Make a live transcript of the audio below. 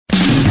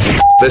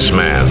This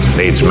man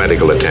needs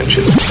medical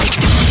attention.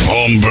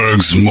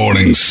 Holmberg's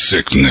morning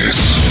sickness.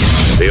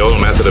 The old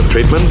method of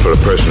treatment for a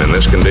person in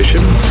this condition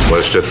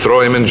was to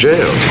throw him in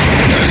jail.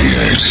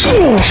 98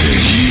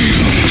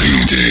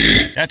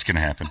 KUPD. That's going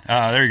to happen.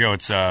 There you go.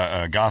 It's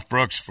Garth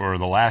Brooks for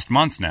the last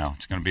month now.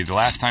 It's going to be the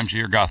last time you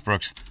hear Garth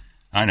Brooks.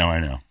 I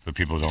know. The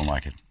people don't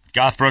like it.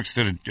 Garth Brooks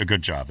did a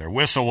good job there.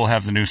 Whistle will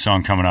have the new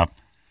song coming up,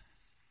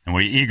 and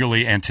we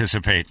eagerly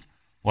anticipate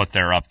what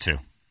they're up to.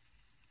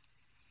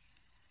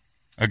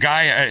 A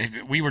guy,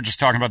 we were just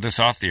talking about this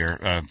off the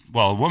air.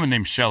 A woman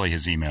named Shelley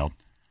has emailed.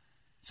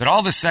 Said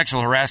all this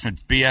sexual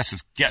harassment BS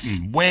is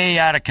getting way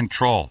out of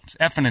control. It's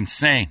effing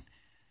insane.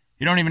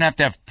 You don't even have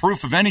to have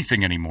proof of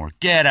anything anymore.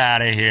 Get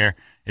out of here.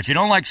 If you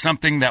don't like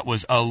something that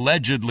was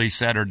allegedly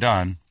said or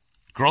done,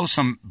 grow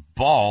some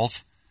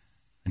balls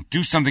and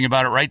do something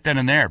about it right then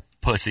and there,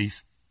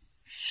 pussies.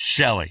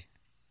 Shelley.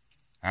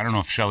 I don't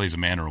know if Shelley's a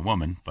man or a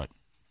woman, but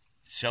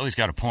Shelley's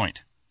got a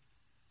point.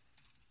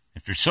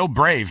 If you're so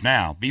brave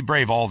now, be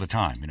brave all the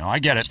time. You know, I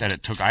get it that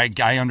it took.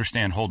 I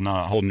understand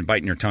holding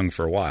biting your tongue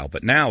for a while,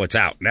 but now it's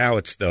out. Now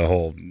it's the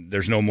whole.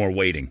 There's no more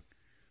waiting.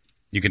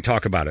 You can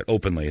talk about it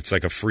openly. It's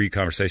like a free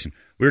conversation.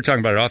 We were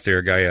talking about it off there.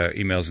 A guy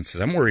emails and says,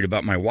 "I'm worried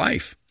about my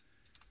wife.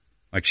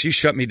 Like she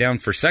shut me down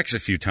for sex a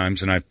few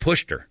times, and I've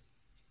pushed her.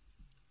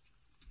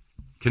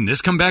 Can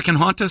this come back and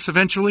haunt us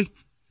eventually?"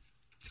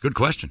 It's a good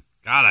question.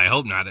 God, I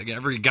hope not.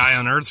 Every guy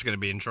on earth's going to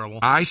be in trouble.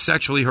 I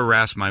sexually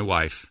harass my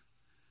wife.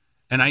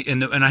 And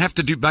I have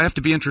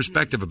to be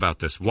introspective about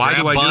this. Why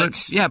do I do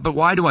it? Yeah, but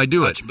why do I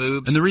do it?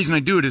 Boobs. And the reason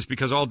I do it is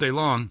because all day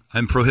long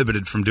I'm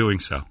prohibited from doing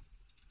so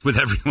with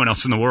everyone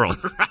else in the world.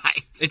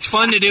 Right. It's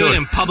fun to do it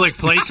in public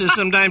places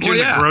sometimes. You're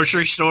in the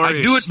grocery store.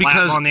 I do it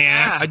because on the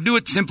ass. I do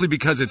it simply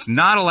because it's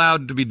not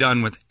allowed to be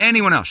done with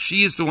anyone else.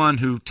 She is the one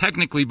who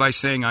technically, by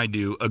saying I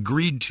do,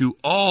 agreed to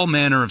all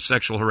manner of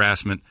sexual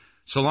harassment,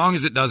 so long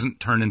as it doesn't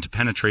turn into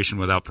penetration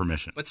without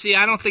permission. But see,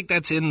 I don't think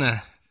that's in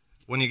the.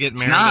 When you get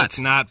married, it's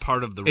not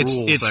part of the rules.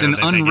 It's an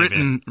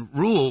unwritten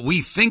rule.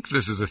 We think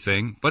this is a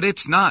thing, but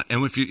it's not.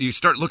 And if you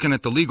start looking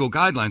at the legal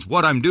guidelines,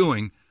 what I'm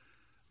doing,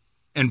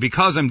 and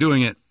because I'm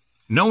doing it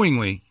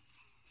knowingly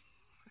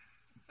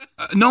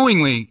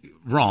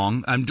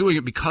wrong, I'm doing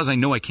it because I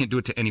know I can't do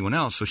it to anyone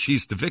else, so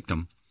she's the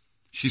victim.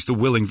 She's the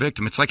willing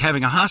victim. It's like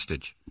having a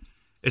hostage.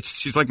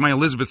 She's like my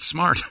Elizabeth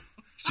Smart.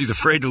 She's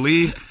afraid to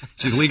leave.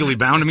 She's legally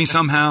bound to me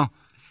somehow.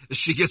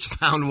 She gets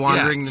found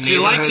wandering the She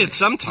neighborhood. likes it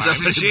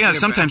sometimes. Yeah,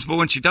 sometimes. But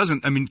when she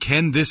doesn't, I mean,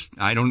 can this?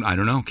 I don't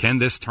know. Can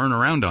this turn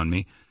around on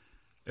me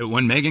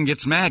when Megan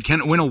gets mad?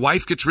 When a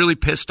wife gets really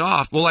pissed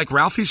off? Well, like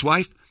Ralphie's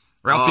wife,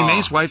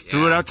 May's wife,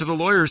 threw it out to the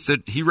lawyers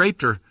that he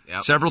raped her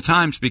several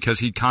times because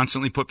he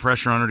constantly put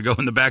pressure on her to go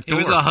in the back door.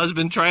 He was a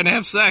husband trying to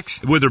have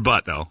sex with her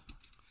butt, though.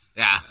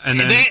 Yeah, and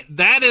then,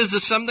 that is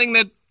something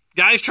that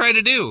guys try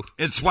to do.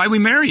 It's why we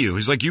marry you.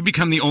 He's like, you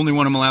become the only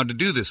one I'm allowed to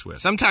do this with.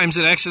 Sometimes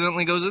it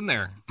accidentally goes in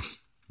there.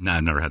 No,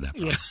 I've never had that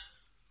problem.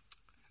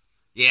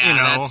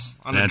 Yeah,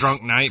 on a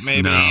drunk night,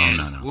 maybe.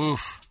 No.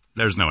 Oof.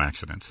 There's no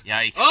accidents.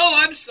 Yikes.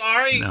 Oh, I'm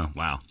sorry. No,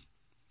 wow.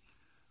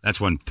 That's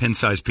when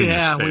pin-sized penis.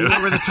 Yeah, we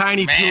went with a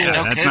tiny tool.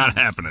 Yeah, that's not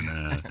happening.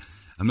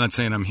 I'm not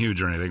saying I'm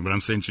huge or anything, but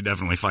I'm saying she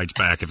definitely fights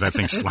back if that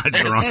thing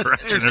slides the wrong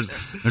direction.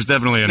 There's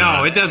definitely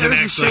No, it doesn't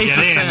actually get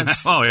in.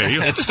 Oh,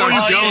 yeah. It starts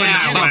going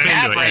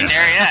that way. Right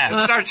there,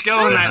 It starts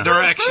going that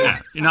direction.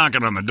 Yeah, you're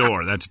knocking on the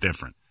door. That's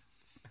different.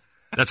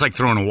 That's like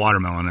throwing a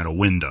watermelon at a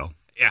window.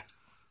 Yeah.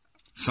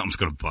 Something's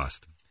going to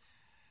bust.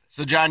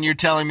 So, John, you're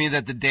telling me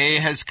that the day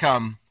has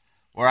come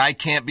where I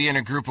can't be in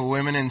a group of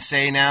women and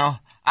say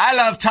now, I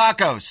love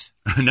tacos.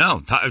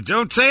 No,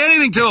 don't say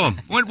anything to them.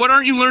 What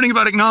aren't you learning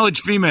about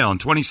acknowledged female in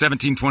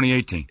 2017,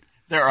 2018?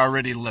 They're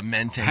already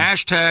lamenting.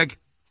 Hashtag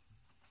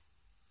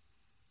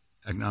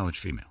acknowledged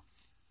female.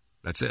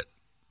 That's it.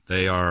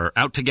 They are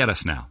out to get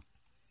us now.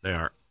 They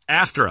are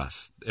after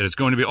us. It's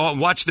going to be all.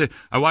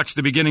 I watched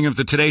the beginning of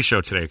the Today Show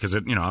today because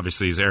it,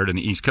 obviously is aired in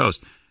the East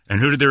Coast. And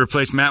who did they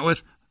replace Matt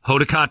with?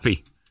 Hoda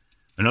Kotb,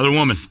 another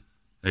woman.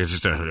 There's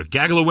just a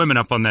gaggle of women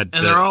up on that.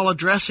 And they're all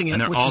addressing it.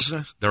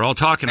 They're all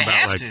talking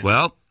about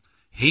well,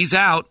 he's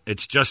out.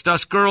 It's just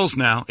us girls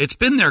now. It's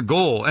been their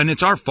goal, and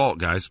it's our fault,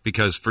 guys,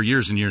 because for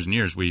years and years and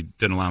years we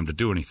didn't allow him to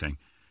do anything,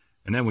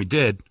 and then we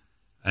did.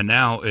 And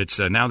now it's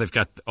now they've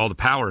got all the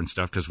power and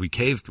stuff because we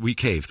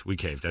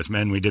caved. As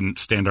men, we didn't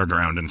stand our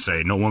ground and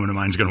say, no woman of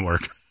mine's going to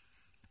work.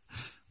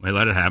 We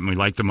let it happen. We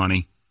like the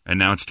money. And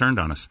now it's turned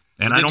on us.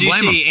 And I don't blame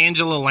them. Did you see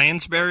Angela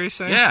Lansbury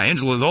say? Yeah,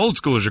 Angela, the old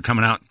schoolers are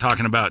coming out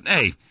talking about,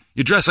 hey,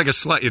 you dress like a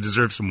slut, you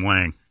deserve some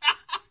wang.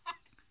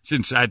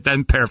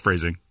 I'm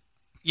paraphrasing.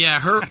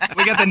 Yeah,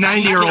 we got the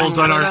 90-year-olds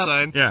on our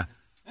side. Yeah.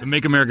 The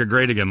Make America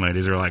Great Again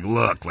ladies are like,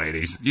 look,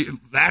 ladies,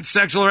 that's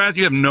sexual harassment?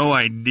 You have no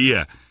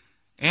idea.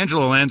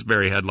 Angela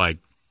Lansbury had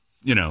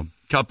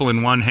couple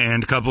in one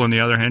hand, couple in the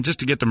other hand, just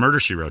to get the Murder,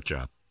 She Wrote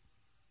job.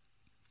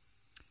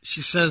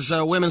 She says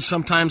women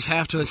sometimes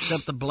have to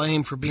accept the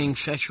blame for being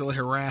sexually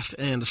harassed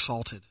and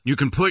assaulted. You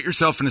can put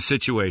yourself in a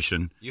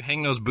situation. You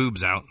hang those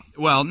boobs out.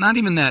 Well, not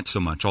even that so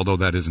much, although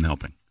that isn't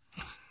helping.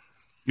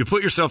 You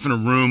put yourself in a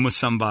room with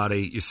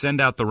somebody, you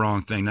send out the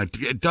wrong thing. Now,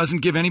 it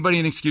doesn't give anybody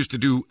an excuse to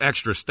do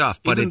extra stuff,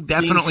 but Even it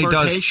definitely being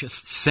does flirtatious.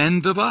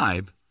 send the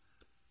vibe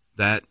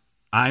that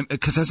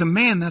because as a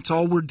man, that's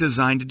all we're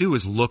designed to do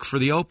is look for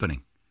the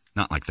opening.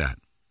 Not like that.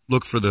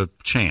 Look for the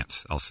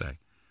chance, I'll say.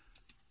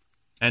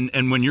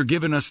 And when you're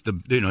giving us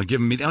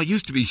giving me, it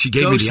used to be she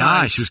gave me the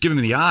eye. She was giving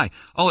me the eye.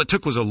 All it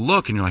took was a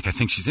look, and you're like, I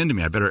think she's into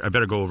me. I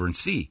better go over and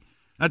see.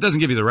 That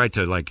doesn't give you the right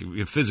to like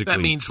physically That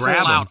means grab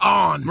full out them.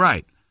 on.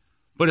 Right.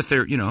 But if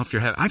they're, if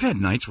you're I've had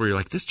nights where you're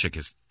like, this chick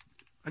is,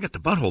 I got the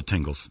butthole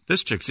tingles.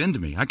 This chick's into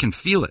me. I can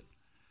feel it.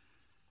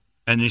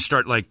 And you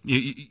start like,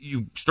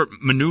 you start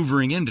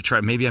maneuvering in to try,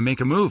 maybe I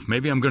make a move.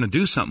 Maybe I'm going to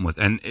do something with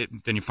it. And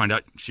then you find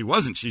out she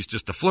wasn't. She's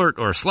just a flirt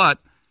or a slut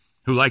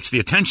who likes the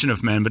attention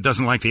of men but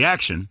doesn't like the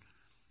action.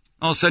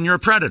 All of a sudden you're a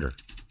predator.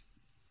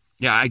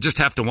 Yeah, I just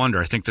have to wonder.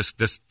 I think this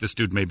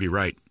dude may be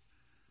right.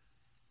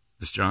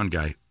 This John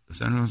guy, I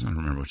don't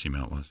remember which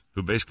email it was,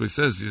 who basically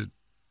says,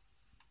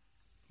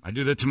 I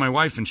do that to my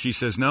wife, and she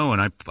says no,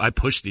 and I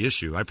push the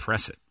issue. I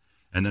press it.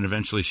 And then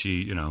eventually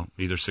she,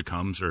 either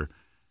succumbs or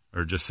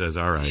just says,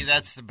 all right. See,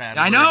 that's the bad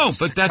word. I know,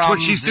 but that's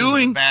what she's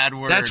doing. Bad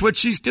word. That's what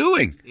she's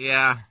doing.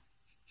 Yeah.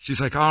 She's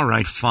like, all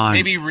right, fine.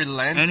 Maybe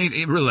relents.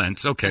 It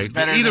relents, okay. It's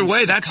better Either than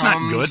way, that's not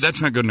succumbs. good.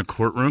 That's not good in a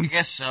courtroom. I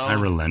guess so. I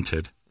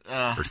relented.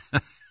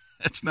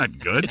 That's not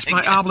good. It's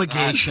my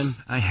obligation.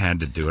 I had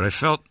to do it.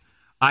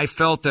 I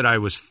felt that I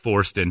was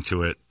forced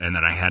into it and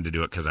that I had to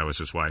do it because I was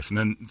his wife. And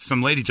then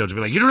some lady judge would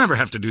be like, you don't ever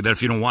have to do that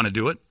if you don't want to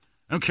do it.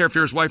 I don't care if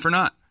you're his wife or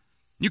not.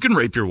 You can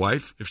rape your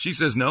wife. If she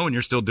says no and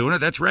you're still doing it,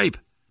 that's rape.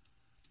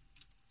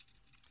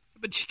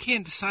 But she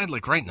can't decide,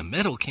 right in the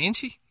middle, can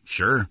she?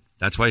 Sure.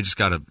 That's why you just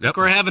got to... Yep.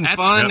 We're having That's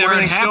fun, where it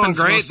everything's going happens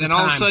great, most of then the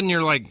all of a time. sudden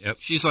you're like, Yep.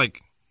 she's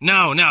like,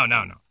 no.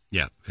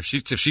 Yeah. If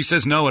she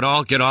says no at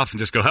all, get off and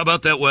just go, how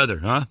about that weather,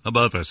 huh? How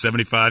about the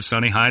 75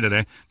 sunny high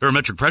today?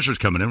 Barometric pressure's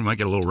coming in. We might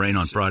get a little rain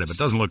on Friday, but it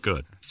doesn't look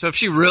good. So if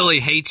she really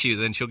hates you,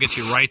 then she'll get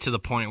you right to the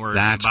point where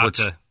That's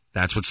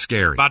it's what's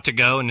scary. about to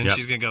go, and then Yep.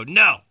 she's going to go,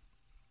 no.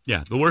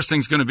 Yeah. The worst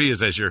thing's going to be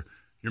is as you're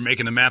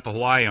making the map of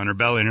Hawaii on her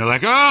belly, and you're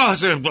like, oh,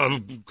 it's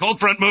a cold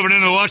front moving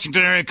into the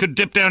Washington area. It could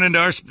dip down into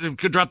ours. It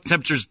could drop the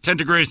temperatures 10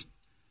 degrees,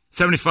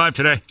 75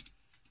 today.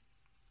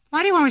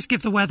 Why do you always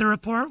give the weather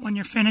report when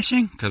you're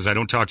finishing? Because I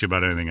don't talk to you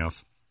about anything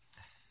else.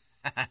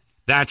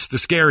 That's the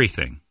scary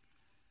thing.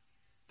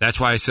 That's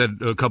why I said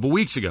a couple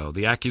weeks ago,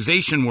 the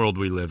accusation world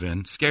we live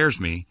in scares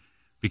me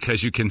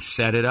because you can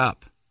set it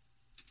up.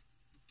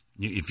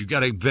 If you've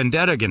got a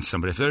vendetta against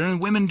somebody,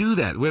 women do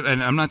that.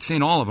 And I'm not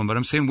saying all of them, but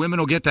I'm saying women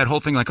will get that whole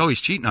thing like, oh, he's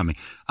cheating on me.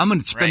 I'm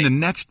going to spend the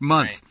next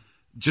month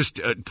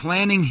just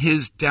planning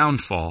his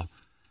downfall,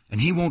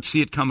 and he won't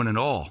see it coming at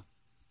all.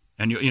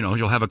 And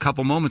you'll have a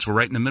couple moments where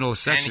right in the middle of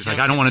sex, And he's he'll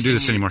like, I don't want to do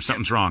this continue. anymore.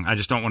 Something's wrong. I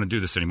just don't want to do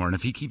this anymore. And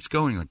if he keeps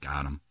going, you're like,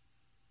 got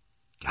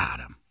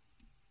him.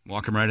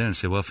 Walk him right in and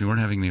say, well, if you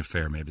weren't having the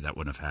affair, maybe that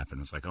wouldn't have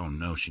happened. It's like, oh,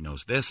 no, she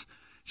knows this,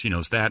 she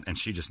knows that, and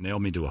she just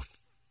nailed me to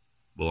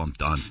well, I'm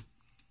done.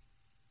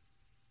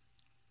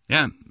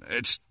 Yeah,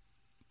 that's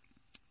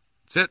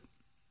it.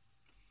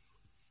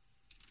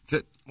 That's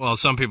it. Well,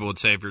 some people would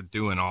say if you're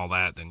doing all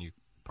that, then you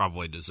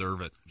probably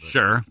deserve it. But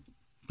Sure.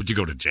 Would you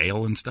go to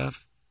jail and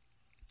stuff?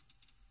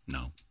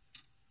 No.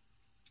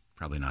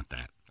 Probably not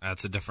that.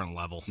 that's a different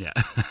level. Yeah,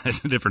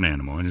 it's a different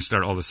animal. And you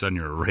start all of a sudden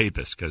you're a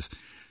rapist because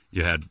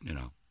you had,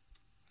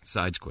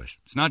 side squish.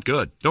 It's not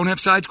good. Don't have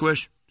side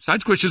squish.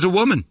 Side squish is a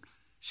woman.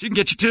 She can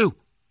get you too.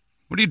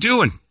 What are you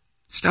doing?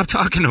 Stop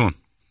talking to him.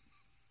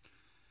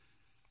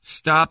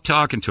 Stop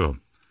talking to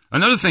him.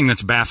 Another thing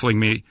that's baffling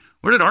me,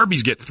 where did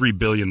Arby's get $3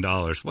 billion?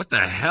 What the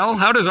hell?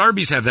 How does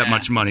Arby's have that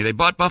much money? They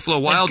bought Buffalo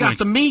Wild They've got Wings.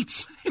 the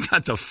meats. They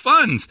got the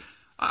funds.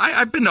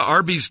 I've been to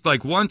Arby's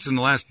like once in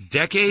the last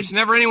decade. There's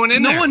never anyone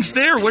in no there. one's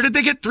there. Where did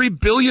they get $3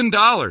 billion?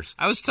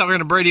 I was talking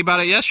to Brady about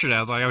it yesterday.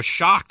 I was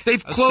shocked.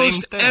 They've That's the same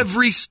closed thing.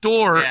 every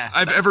store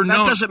I've ever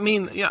known. That doesn't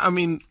mean. Yeah, I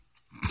mean,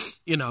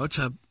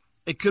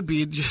 it could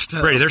be just a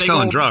Brady, they're big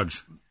selling old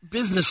business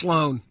business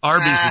loan.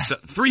 Arby's is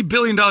 $3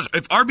 billion.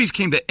 If Arby's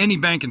came to any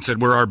bank and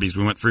said, we're Arby's,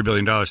 we want $3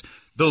 billion,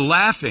 the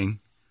laughing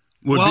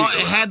would Well, be...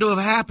 it had to have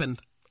happened.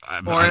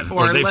 Or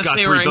they've unless got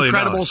they were $3 billion.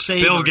 incredible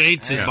savers. Bill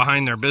Gates is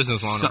behind their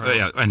business loan.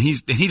 And he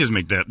doesn't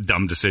make that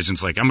dumb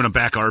decisions like, I'm going to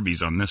back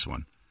Arby's on this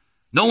one.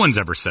 No one's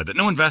ever said that.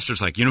 No investor's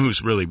like,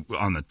 who's really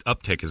on the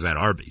uptick is that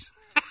Arby's.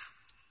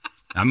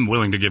 I'm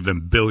willing to give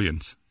them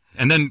billions.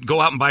 And then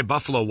go out and buy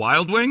Buffalo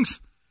Wild Wings?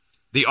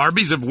 The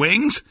Arby's of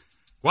wings?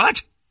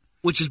 What?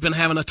 Which has been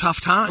having a tough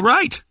time.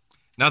 Right.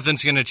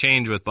 Nothing's going to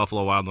change with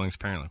Buffalo Wild Wings,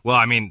 apparently. Well,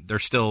 I mean, they're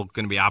still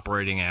going to be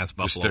operating as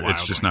Buffalo Wild Wings.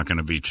 It's just not going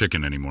to be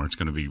chicken anymore. It's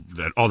going to be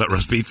all that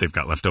roast beef they've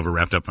got left over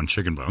wrapped up on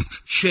chicken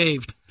bones.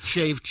 Shaved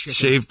chicken.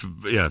 Shaved,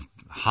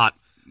 hot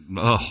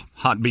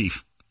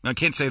beef. I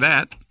can't say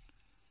that.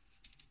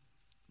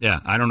 Yeah,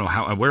 I don't know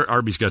where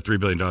Arby's got $3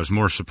 billion.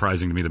 More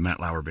surprising to me than Matt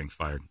Lauer being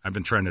fired. I've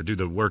been trying to do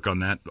the work on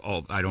that.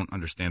 I don't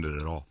understand it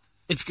at all.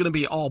 It's going to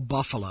be all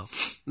Buffalo.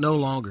 No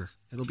longer.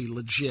 It'll be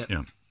legit.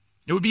 Yeah.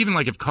 It would be even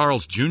like if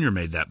Carl's Jr.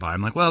 made that buy.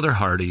 I'm like, well, they're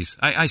Hardee's.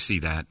 I see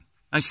that.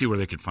 I see where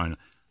they could find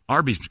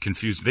Arby's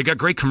confused. They got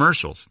great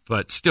commercials,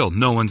 but still,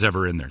 no one's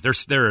ever in there.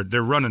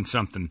 They're running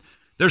something.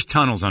 There's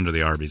tunnels under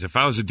the Arby's. If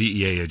I was a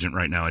DEA agent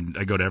right now,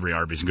 I'd go to every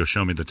Arby's and go,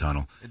 show me the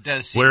tunnel. It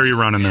does. Where are you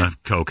running the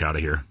Coke out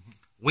of here?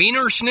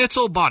 Wiener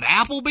Schnitzel bought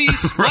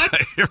Applebee's?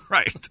 What?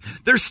 Right.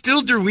 There's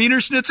still Der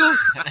Wiener Schnitzel?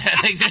 I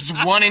think there's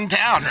one in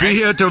town, right? We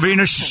here at Der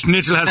Wiener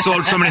Schnitzel has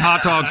sold so many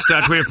hot dogs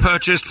that we have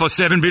purchased for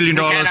 $7 billion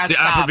the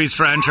Applebee's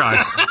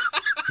franchise.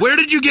 Where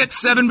did you get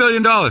 $7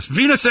 billion?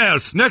 Wiener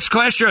sales. Next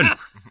question.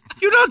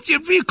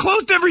 You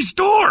closed every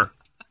store.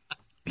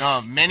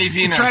 No, many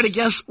Wieners. Try to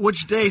guess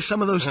which day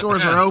some of those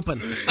stores are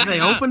open. Are they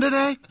open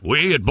today?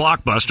 We at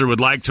Blockbuster would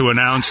like to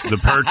announce the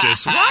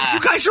purchase. What? You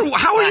guys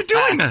how are you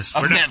doing this?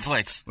 Of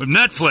Netflix. With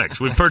Netflix.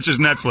 We've purchased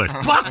Netflix.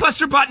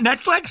 Blockbuster bought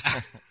Netflix?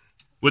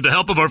 With the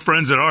help of our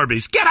friends at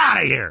Arby's. Get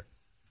out of here.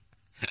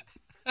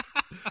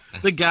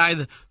 The guy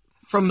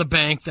from the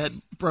bank that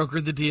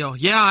brokered the deal.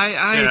 Yeah,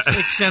 I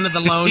extended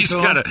the loan to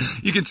him.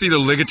 You can see the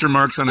ligature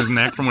marks on his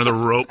neck from where the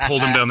rope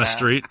pulled him down the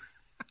street.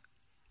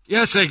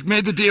 Yes, I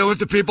made the deal with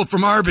the people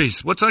from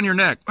Arby's. What's on your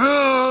neck?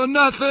 Oh,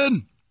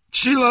 nothing.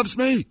 She loves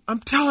me. I'm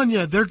telling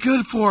you, they're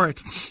good for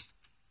it.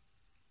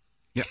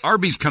 Yeah,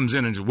 Arby's comes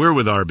in and says, we're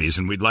with Arby's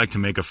and we'd like to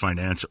make a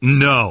financial...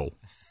 No.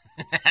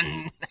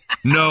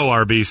 No,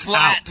 Arby's.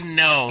 Flat out.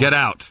 no. Get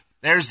out.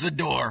 There's the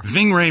door.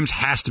 Ving Rhames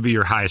has to be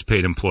your highest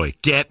paid employee.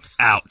 Get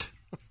out.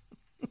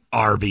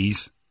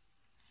 Arby's.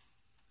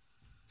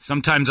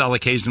 Sometimes I'll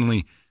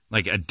occasionally,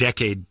 like a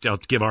decade, I'll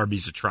give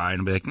Arby's a try and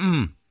I'll be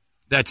like,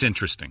 that's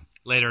interesting.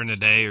 Later in the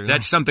day.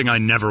 That's something I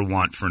never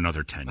want for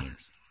another 10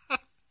 years.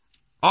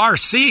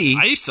 RC.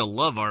 I used to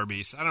love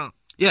Arby's.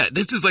 Yeah,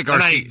 this is like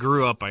and RC. I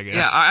grew up, I guess.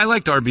 Yeah, I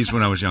liked Arby's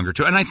when I was younger,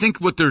 too. And I think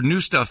with their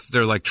new stuff,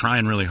 they're like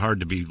trying really hard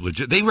to be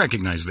legit. They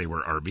recognize they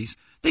were Arby's.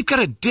 They've got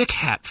a dick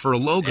hat for a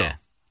logo. Yeah.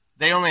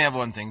 They only have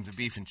one thing, the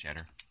beef and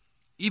cheddar.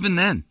 Even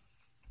then.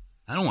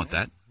 I don't want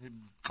that.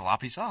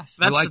 Jalapeno sauce.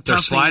 That's like the their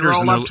tough thing. sliders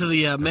You roll and up to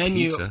the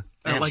menu. pizza.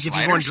 Like if sliders?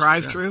 you go in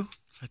drive-through.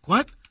 It's like,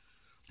 what?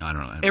 I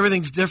don't know.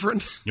 Everything's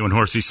different. You want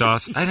horsey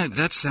sauce?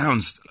 That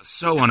sounds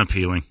so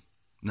unappealing.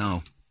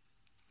 No.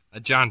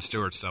 That Jon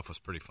Stewart stuff was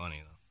pretty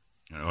funny,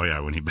 though. Oh,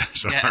 yeah, when he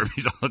bashed on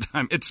Arby's all the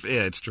time.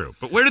 It's true.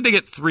 But where did they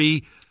get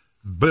 $3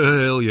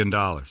 billion?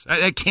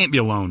 That can't be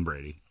a loan,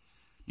 Brady.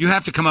 You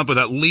have to come up with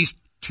at least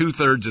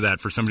 2/3 of that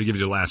for somebody to give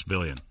you the last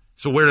billion.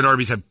 So where did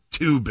Arby's have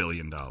 $2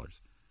 billion?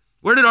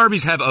 Where did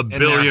Arby's have $1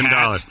 billion?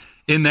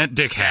 In that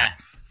dick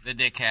hat. The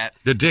dick hat.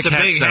 The dick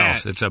hat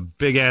sells. Hat. It's a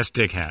big-ass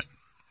dick hat.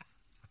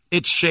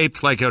 It's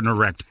shaped like an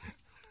erect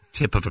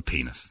tip of a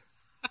penis.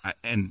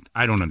 And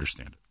I don't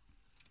understand it.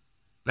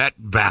 That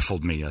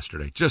baffled me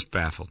yesterday. Just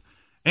baffled.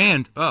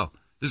 And,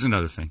 this is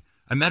another thing.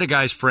 I met a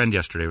guy's friend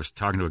yesterday. I was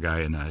talking to a guy,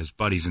 and his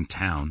buddy's in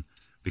town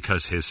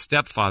because his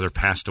stepfather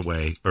passed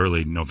away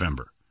early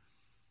November.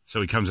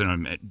 So he comes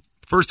in.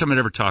 First time I'd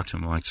ever talked to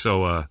him. I'm like,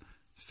 so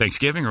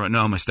Thanksgiving? Or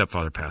no, my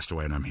stepfather passed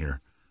away, and I'm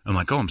here. I'm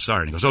like, oh, I'm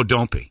sorry. And he goes, oh,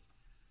 don't be.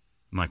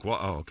 I'm like, well,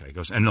 oh, okay. He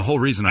goes, and the whole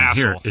reason I'm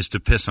here is to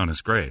piss on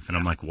his grave. And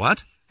I'm like,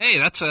 what? Hey,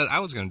 I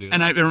was going to do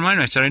that. And it reminded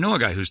me, I said, I know a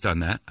guy who's done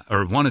that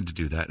or wanted to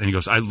do that. And he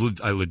goes, I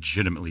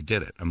legitimately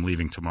did it. I'm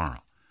leaving tomorrow.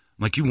 I'm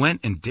like, you went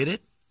and did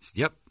it? Said,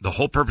 yep. The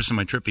whole purpose of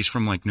my trip, he's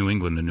from like New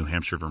England and New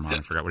Hampshire, Vermont. I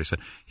forgot what he said.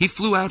 He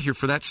flew out here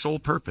for that sole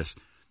purpose.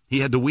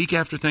 He had the week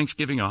after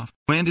Thanksgiving off,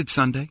 landed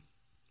Sunday.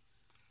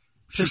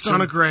 Pissed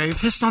on a grave.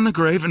 Pissed on the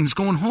grave and is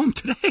going home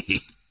today.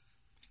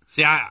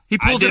 See, I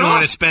didn't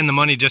want to spend the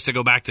money just to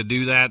go back to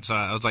do that, so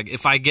I was like,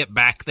 if I get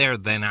back there,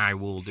 then I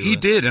will do it. He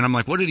did, and I'm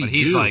like, what did he do?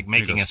 He's like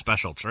making a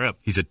special trip.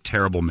 He's a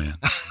terrible man.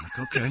 I'm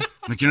like, okay.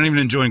 Like, you're not even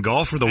enjoying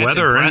golf or the That's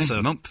weather impressive. or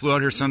anything? Nope, flew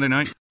out here Sunday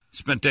night,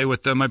 spent day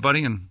with my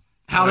buddy, and...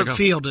 How did it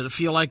feel? Did it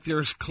feel like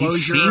there's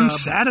closure? He seemed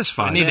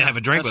satisfied. I need to have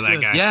a drink with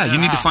that guy. Yeah, you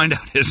need to find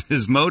out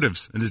his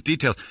motives and his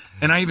details.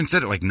 And I even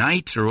said it like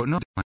nights or what. No,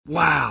 like,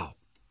 wow.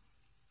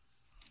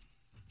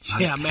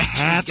 Yeah,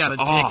 man, you got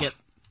a ticket.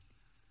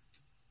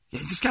 Yeah,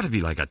 there's got to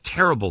be like a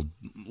terrible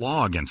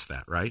law against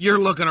that, right? You're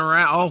looking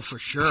around. Oh, for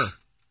sure.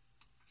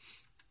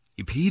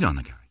 You peed on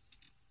the guy.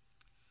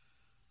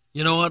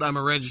 You know what? I'm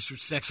a registered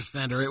sex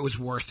offender. It was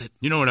worth it.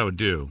 You know what I would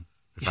do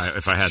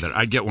if I had that?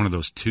 I'd get one of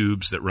those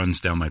tubes that runs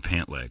down my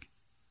pant leg.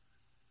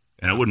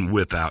 And I wouldn't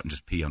whip out and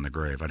just pee on the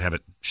grave. I'd have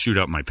it shoot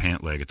up my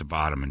pant leg at the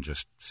bottom and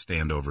just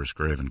stand over his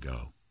grave and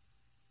go.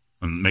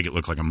 And make it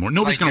look like I'm more...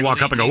 Nobody's going to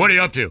walk up and go, what are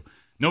you up to?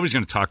 Nobody's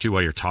going to talk to you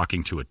while you're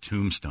talking to a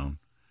tombstone.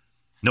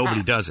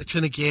 Nobody does it. It's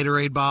in a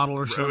Gatorade bottle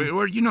or something.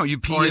 Or you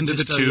pee into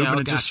the tube and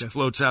it just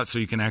floats out so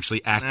you can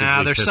actually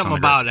actively there's piss something on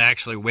the about grave.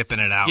 actually whipping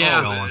it out.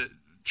 Yeah.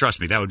 Trust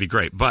me, that would be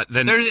great. But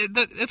then...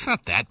 It's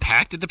not that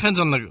packed. It depends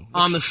on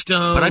the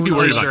stone. But I'd be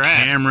worried about you're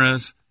at.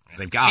 cameras.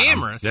 They've got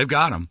Cameras? them. They've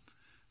got them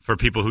for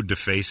people who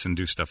deface and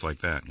do stuff like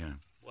that, yeah.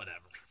 Whatever.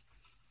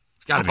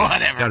 It's got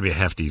to be a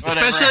hefty...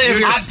 Whatever. Especially if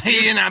you're...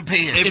 I'm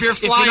peeing. If you're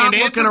flying not in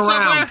looking from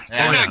around. somewhere,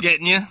 they're not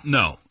getting you.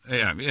 No.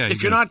 Yeah.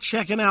 If you're not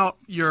checking out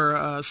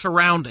your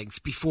surroundings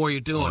before you're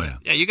doing it.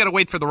 Yeah, you got to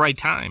wait for the right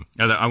time.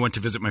 I went to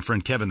visit my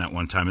friend Kevin that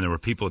one time, and there were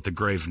people at the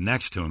grave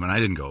next to him, and I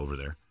didn't go over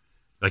there.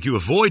 Like, you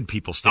avoid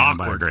people standing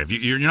by a Awkward. grave.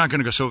 You're not going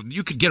to go. So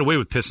you could get away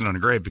with pissing on a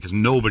grave because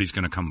nobody's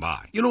going to come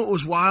by. You know what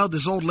was wild?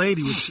 This old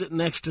lady was sitting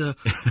next to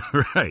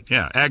Right,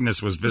 yeah.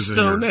 Agnes was visiting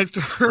stone her, next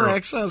to her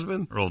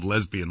ex-husband. her old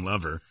lesbian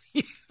lover.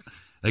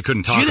 They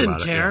couldn't talk She didn't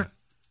about care. it.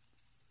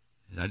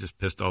 Yeah. I just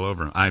pissed all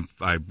over him.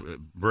 I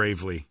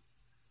bravely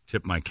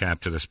tipped my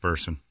cap to this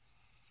person.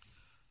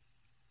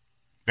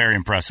 Very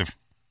impressive.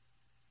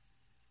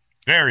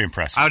 Very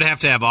impressive. I would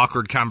have to have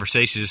awkward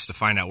conversations just to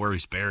find out where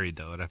he's buried,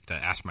 though. I'd have to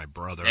ask my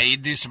brother. Yeah,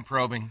 you'd do some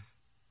probing.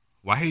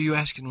 Why are you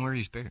asking where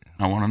he's buried?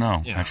 I want to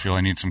know. Yeah. I feel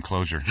I need some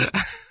closure.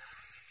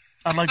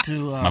 I'd like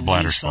to My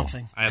bladder's leave full.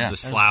 something. I have Yeah.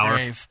 this as a flower.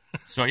 grave.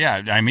 So,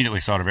 yeah, I immediately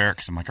thought of Eric.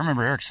 'Cause I'm like, I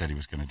remember Eric said he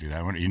was going to do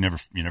that. You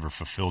never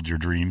fulfilled your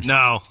dreams.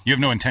 No. You have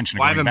no intention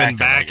of Well, I going haven't been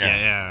back. back there, right?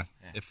 yet, yeah.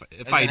 If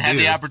Doesn't I have do.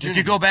 the If opportunity.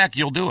 you go back,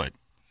 you'll do it.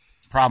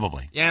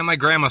 Probably. Yeah, my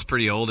grandma's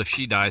pretty old. If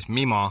she dies,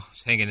 Meemaw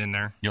is hanging in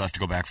there. You'll have to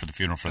go back for the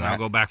funeral for And that. I'll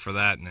go back for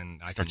that, and then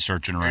I Start can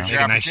searching around. make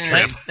a nice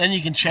opportunity. trip. Then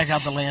you can check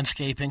out the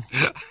landscaping.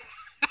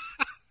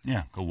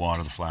 Yeah, go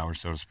water the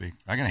flowers, so to speak.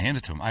 I gotta hand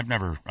it to him. I've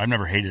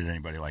never hated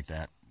anybody like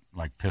that,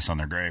 like piss on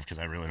their grave, because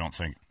I really don't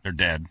think they're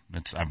dead.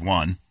 I've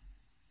won,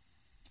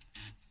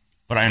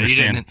 but I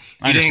understand.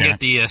 You didn't get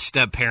the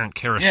step parent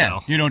Yeah,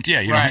 carousel. you don't. Yeah,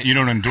 Right. you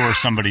don't endure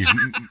somebody's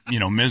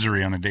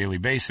misery on a daily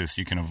basis.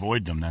 You can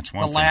avoid them. That's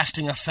one The thing.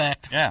 lasting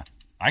effect. Yeah,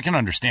 I can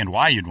understand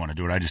why you'd want to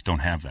do it. I just don't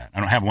have that. I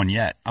don't have one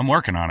yet. I'm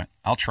working on it.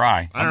 I'll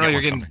try. I don't I'll know.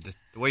 get You're one getting someday.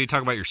 the way you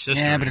talk about your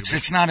sister. Yeah, but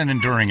it's not an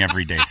enduring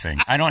everyday thing.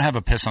 I don't have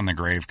a piss on the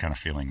grave kind of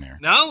feeling there.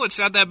 No, it's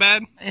not that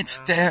bad. It's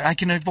there. I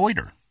can avoid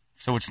her,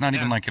 so it's not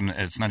even like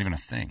it's not even a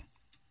thing.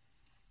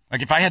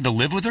 Like if I had to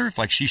live with her, if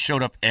like she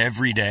showed up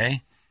every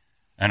day,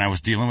 and I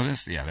was dealing with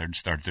this, yeah, there'd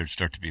start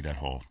to be that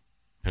whole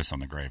piss on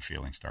the grave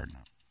feeling starting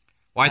up.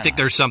 Well, I think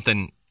there's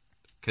something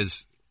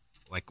because,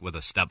 like with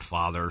a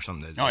stepfather or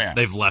something, Oh, yeah.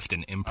 they've left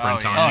an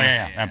imprint Oh, on Oh you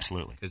yeah,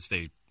 absolutely. because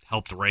they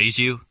helped raise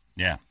you,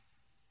 Yeah,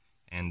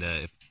 and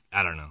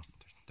I don't know,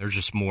 there's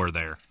just more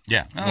there.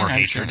 yeah. No, More I'm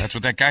hatred. sure. That's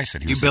what that guy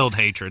said. He You was build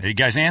hatred. The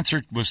guy's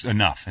answer was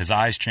enough. His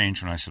eyes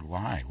changed when I said,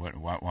 "Why?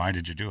 Why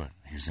did you do it?"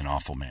 He was an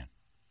awful man.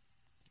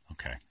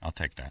 Okay, I'll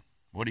take that.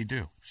 What'd he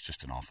do? He's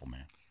just an awful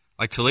man.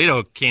 Like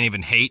Toledo can't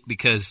even hate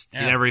because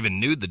Yeah. you never even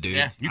knew the dude.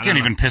 Yeah. You I can't don't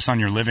even know. piss on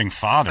your living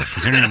father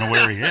because you don't even know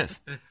where he is.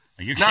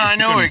 You No, can't- I you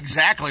know couldn't-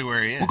 exactly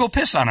where he is. We'll go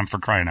piss on him for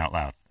crying out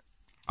loud.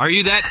 Are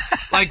you that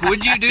like?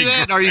 Would you do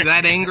that? Are you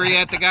that angry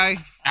at the guy?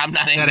 I'm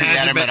not That angry at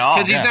hasn't him been at all.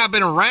 because he's Yeah. not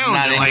been around. I'm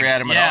not to, angry like,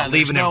 at him at yeah, all.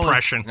 leave an There's no-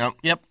 impression. Nope.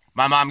 Yep.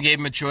 My mom gave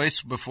him a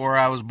choice before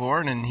I was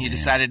born, and he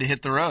decided to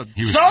hit the road.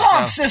 He was, So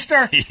long,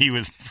 sister. He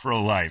was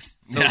pro-life.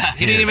 Yeah.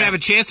 He didn't even have a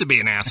chance to be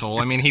an asshole.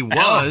 I mean, he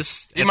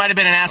was. He might have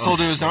been an asshole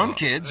to his own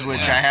kids,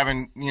 which I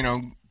haven't,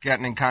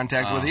 gotten in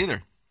contact with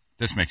either.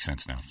 This makes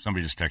sense now.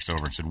 Somebody just texted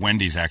over and said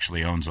Wendy's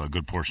actually owns a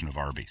good portion of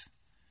Arby's.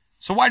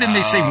 So why didn't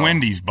they say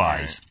Wendy's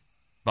buys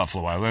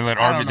Buffalo Wild? They let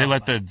Arby's. They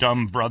let the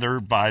dumb brother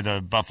buy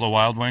the Buffalo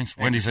Wild Wings.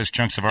 Wendy's has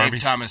chunks of Dave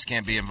Arby's. Thomas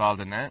can't be involved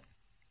in that.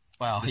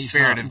 Well, The he's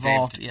spirit not of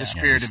involved. Dave, Yeah. the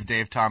spirit of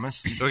Dave Thomas.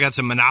 So we got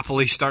some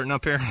monopoly starting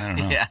up here. I don't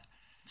know. Yeah.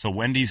 So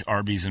Wendy's,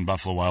 Arby's, and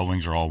Buffalo Wild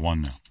Wings are all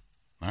one now.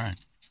 All right.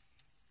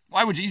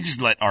 Why would you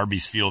just let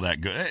Arby's feel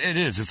that good? It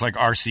is. It's like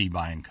RC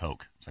buying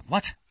Coke. It's like,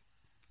 what?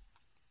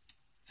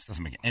 This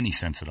doesn't make any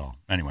sense at all.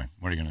 Anyway,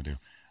 what are you going to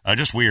do?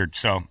 Just weird.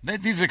 So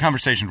these are the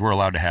conversations we're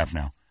allowed to have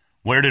now.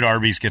 Where did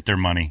Arby's get their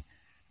money?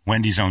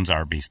 Wendy's owns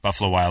Arby's.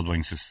 Buffalo Wild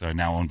Wings is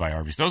now owned by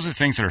Arby's. Those are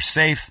things that are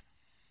safe.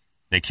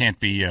 They can't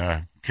be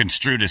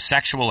construed as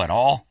sexual at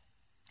all,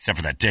 except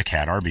for that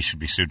dickhead. Arby's should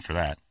be sued for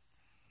that.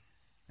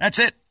 That's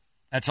it.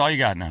 That's all you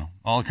got now.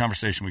 All the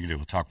conversation we can do.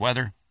 We'll talk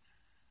weather.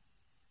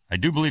 I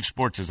do believe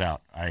sports is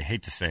out. I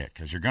hate to say it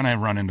because you're going to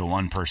run into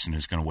one person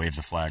who's going to wave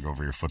the flag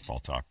over your football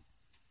talk.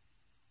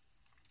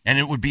 And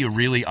it would be a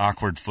really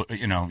awkward,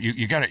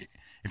 you got to,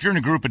 if you're in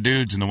a group of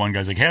dudes and the one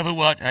guy's like, have a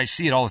what? I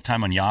see it all the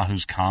time on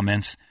Yahoo's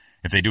comments.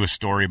 If they do a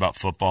story about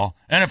football,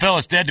 NFL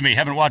is dead to me.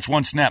 Haven't watched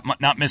one snap,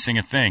 not missing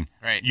a thing.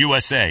 Right.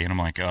 USA. And I'm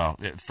like, oh,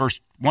 first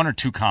one or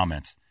two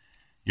comments.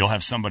 You'll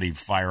have somebody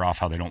fire off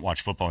how they don't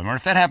watch football anymore.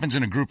 If that happens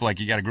in a group,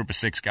 like you got a group of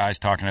 6 guys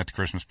talking at the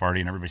Christmas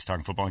party and everybody's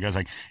talking football, and the guy's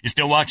like, you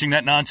still watching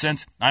that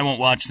nonsense? I won't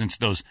watch since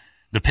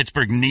the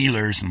Pittsburgh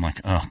Kneelers. I'm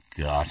like, oh,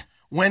 God.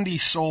 Wendy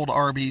sold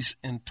Arby's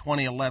in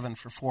 2011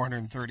 for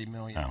 $430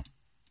 million. Oh.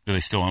 Do they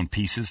still own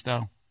pieces,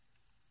 though?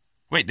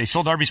 Wait, they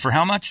sold Arby's for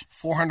how much?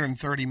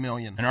 $430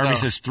 million. And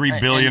Arby's has $3 In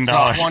billion.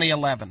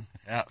 2011.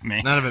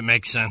 Man, None of it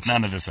makes sense.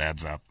 none of this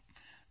adds up.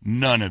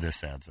 None of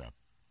this adds up.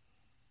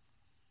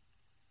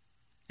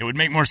 It would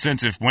make more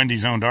sense if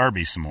Wendy's owned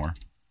Arby's some more.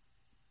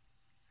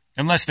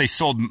 Unless they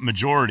sold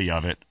majority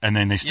of it, and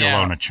then they still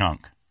own a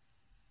chunk.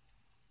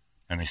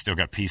 And they still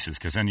got pieces,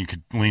 because then you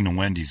could lean to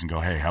Wendy's and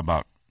go, hey, how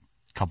about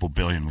a couple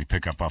billion we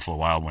pick up Buffalo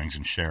Wild Wings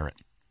and share it?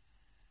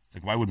 It's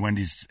like, why would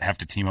Wendy's have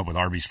to team up with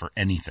Arby's for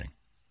anything?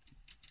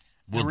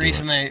 We'll The do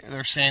reason it.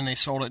 they're saying they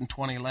sold it in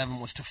 2011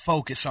 was to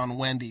focus on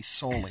Wendy's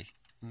solely,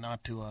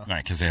 not to...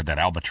 Right, because they had that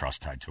albatross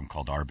tied to them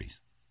called Arby's.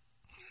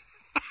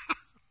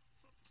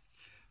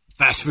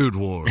 Fast food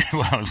war.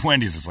 Well,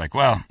 Wendy's is like,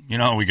 well,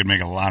 we could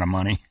make a lot of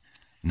money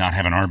not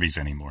having Arby's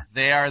anymore.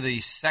 They are the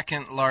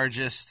second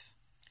largest.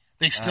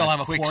 They still have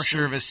a quick portion.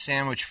 service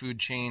sandwich food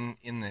chain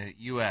in the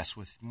U.S.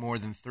 with more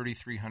than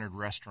 3,300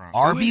 restaurants.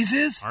 Arby's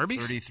is?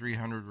 Arby's?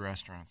 3,300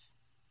 restaurants.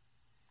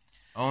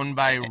 Owned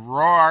by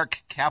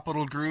Roark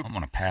Capital Group. I'm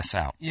going to pass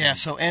out. Yeah,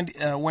 so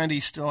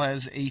Wendy's still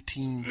has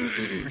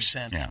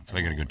 18%. Yeah, so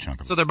they get a good chunk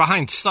of So it. they're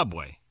behind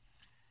Subway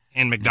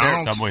and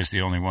McDonald's. Subway's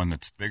the only one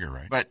that's bigger,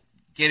 right? But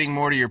getting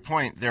more to your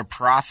point, their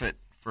profit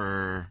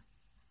for,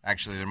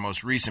 actually their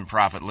most recent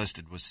profit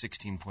listed was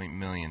 $16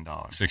 million.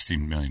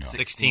 $16 million.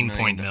 16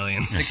 million.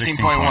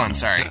 16.1,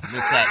 sorry.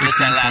 Missed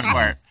that last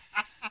part.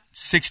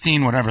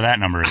 16, whatever that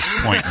number is,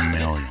 point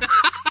million.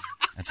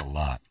 That's a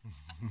lot.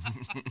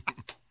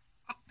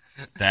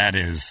 That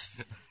is...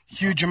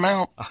 Huge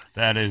amount.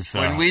 That is...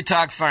 When we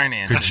talk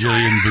finance.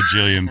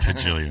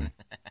 Bajillion.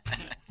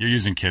 You're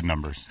using kid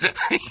numbers.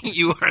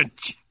 You are a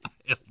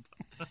child.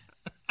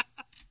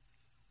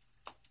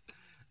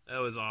 That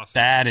was awesome.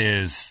 That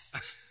is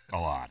a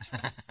lot.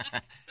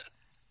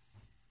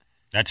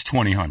 That's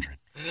 2,000.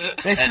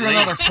 They threw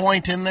another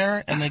point in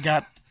there, and they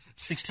got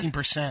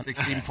 16%.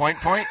 16 point?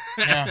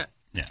 Yeah.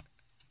 Yeah.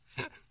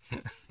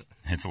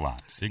 It's a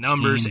lot.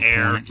 Numbers,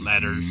 air,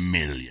 letters.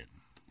 Million.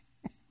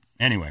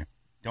 Anyway,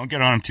 don't get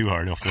on him too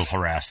hard. He'll feel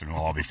harassed and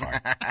we'll all be fine.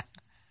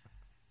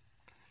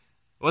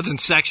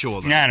 Wasn't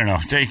sexual, though. Yeah, I don't know.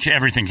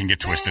 Everything can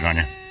get twisted on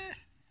you.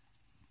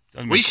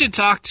 We should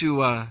talk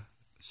to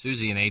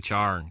Susie in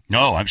HR.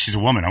 No, she's a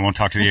woman. I won't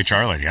talk to the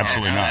HR lady.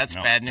 Absolutely not. That's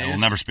bad news. I will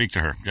never speak to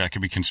her. That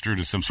could be construed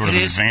as some sort of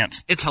an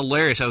advance. It's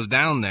hilarious. I was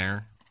down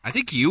there. I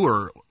think you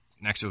were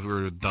next to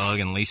her with Doug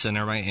and Lisa and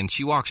everybody, and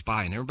she walks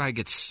by, and everybody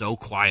gets so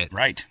quiet.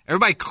 Right.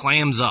 Everybody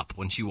clams up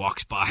when she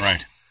walks by.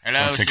 Right.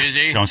 Hello,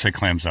 Susie. Don't say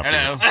clams up.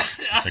 Hello.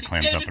 Don't say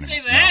clams up anymore.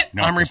 say that?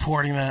 No, I'm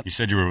reporting that. You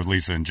said you were with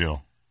Lisa and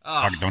Jill.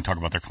 Don't talk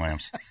about their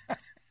clams.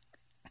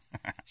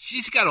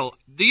 She's got a...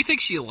 Do you think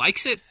she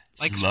likes it?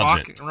 Like She loves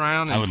walking it.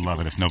 around? I would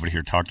love it if nobody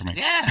here talked to me.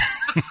 Yeah.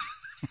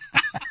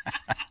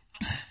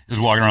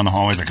 Just walking around the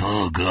hallways like,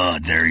 oh,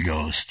 God, there he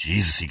goes.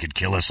 Jesus, he could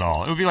kill us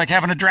all. It would be like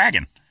having a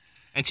dragon.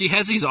 And she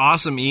has these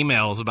awesome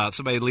emails about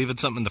somebody leaving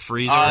something in the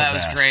freezer. Oh, that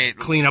best. was great.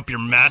 Clean up your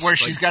mess. Where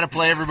she's got to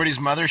play everybody's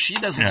mother. She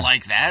doesn't Yeah.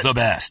 like that. The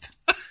best.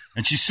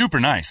 And she's super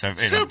nice.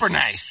 Super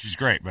nice. She's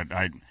great, but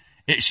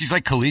she's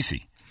like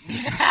Khaleesi.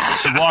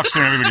 She walks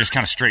through and everybody just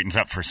kind of straightens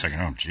up for a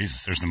second. Oh,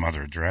 Jesus, there's the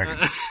mother of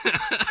dragons.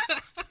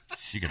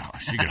 She could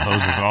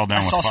hose us all down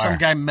I with saw fire. some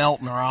guy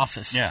melt in our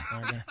office. Yeah.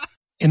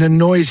 In a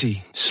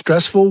noisy,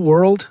 stressful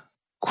world,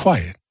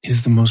 quiet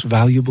is the most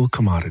valuable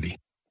commodity.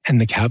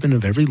 And the cabin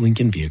of every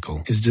Lincoln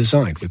vehicle is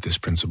designed with this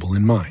principle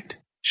in mind.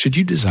 Should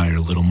you desire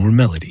a little more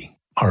melody,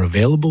 our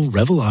available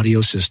Revel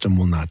audio system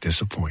will not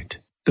disappoint.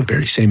 The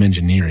very same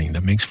engineering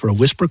that makes for a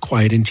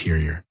whisper-quiet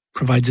interior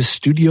provides a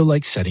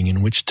studio-like setting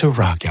in which to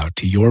rock out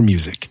to your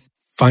music,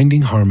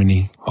 finding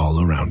harmony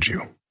all around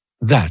you.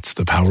 That's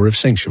the power of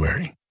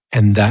Sanctuary.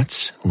 And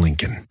that's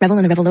Lincoln. Revel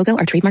and the Revel logo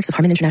are trademarks of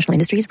Harman International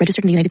Industries,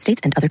 registered in the United States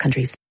and other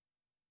countries.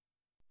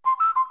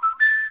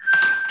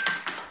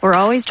 We're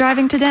always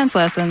driving to dance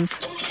lessons.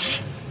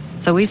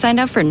 So we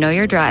signed up for Know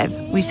Your Drive.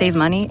 We save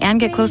money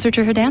and get closer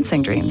to her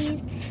dancing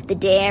dreams. The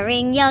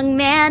daring young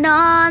man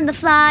on the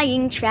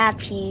flying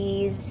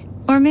trapeze.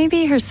 Or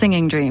maybe her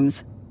singing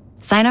dreams.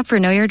 Sign up for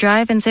Know Your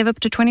Drive and save up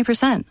to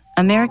 20%.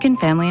 American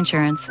Family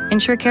Insurance.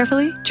 Insure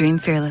carefully, dream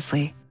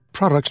fearlessly.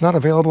 Products not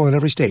available in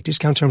every state.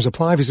 Discount terms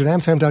apply. Visit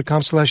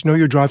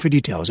amfam.com/knowyourdrive for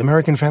details.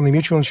 American Family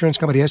Mutual Insurance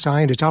Company, SI,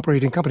 and its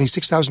operating company,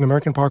 6000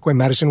 American Parkway,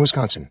 Madison,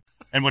 Wisconsin.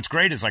 And what's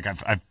great is, like,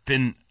 I've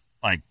been,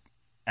 like,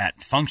 at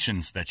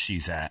functions that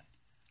she's at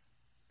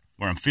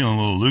where I'm feeling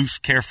a little loose,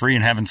 carefree,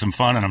 and having some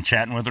fun, and I'm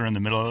chatting with her in the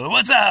middle of,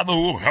 what's up?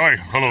 Oh, hi.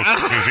 Hello,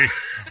 Susie.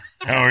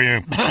 How are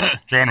you?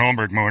 John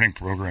Holmberg, morning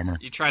programmer.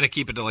 You try to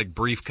keep it to, like,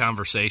 brief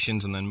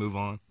conversations and then move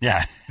on.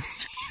 Yeah.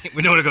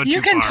 We don't want to go too far.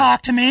 You can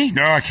talk to me.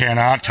 No, I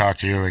cannot talk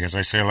to you because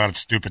I say a lot of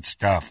stupid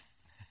stuff.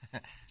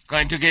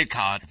 Going to get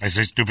caught. If I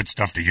say stupid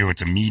stuff to you,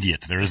 it's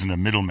immediate. There isn't a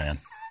middleman.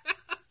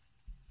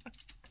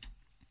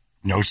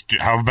 No,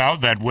 how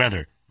about that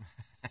weather?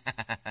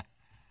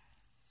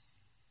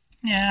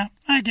 Yeah,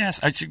 I guess.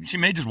 She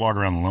may just walk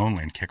around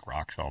lonely and kick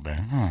rocks all day.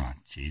 Oh,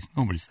 jeez.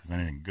 Nobody says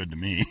anything good to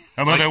me.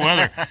 How about that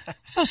weather? I'm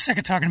so sick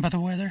of talking about the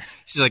weather.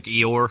 She's like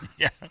Eeyore.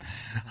 Yeah.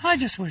 I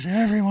just wish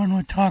everyone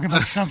would talk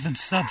about something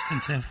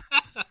substantive.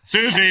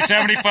 Susie,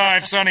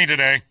 75, sunny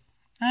today.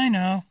 I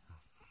know.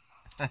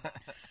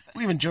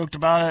 We even joked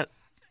about it.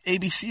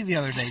 ABC the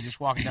other day, just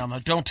walking down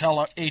the don't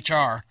tell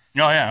HR.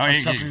 Oh,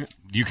 yeah.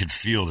 You could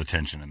feel the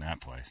tension in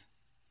that place.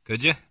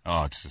 Could you?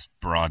 Oh, it's just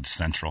Broad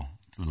Central.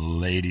 It's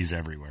ladies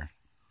everywhere.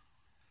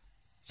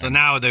 So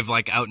now they've,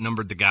 like,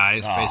 outnumbered the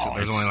guys, basically.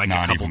 There's only, like,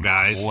 a couple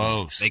guys.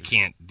 Close. They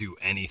can't do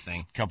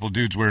anything. Couple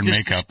dudes wearing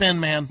Just makeup. The spin,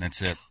 man.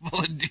 That's it. Couple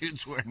of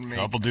dudes wearing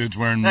makeup. Couple dudes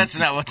wearing That's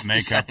not what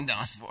makeup. they signed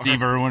on for.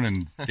 Steve Irwin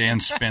and Dan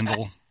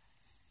Spindle.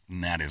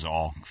 And that is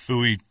all.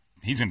 Fooey,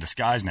 he's in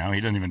disguise now. He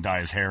doesn't even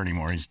dye his hair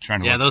anymore. He's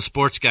trying to... Yeah, those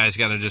sports guys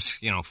got to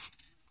just,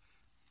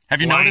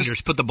 have you blinders,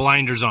 noticed? put the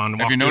blinders on,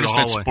 walk Have you through noticed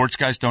the that hallway. sports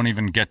guys don't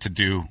even get to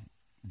do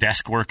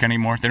desk work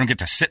anymore. They don't get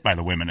to sit by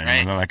the women anymore.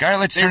 Right. They're like, all right,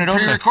 let's turn it over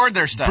to pre-record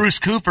their stuff. Bruce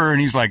Cooper, and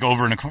he's like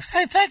over in the corner.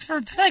 Hey,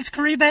 thanks,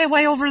 Caribe,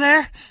 way over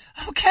there.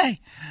 Okay,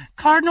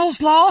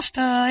 Cardinals lost,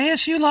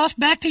 ASU lost.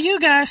 Back to you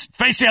guys.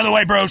 Face the other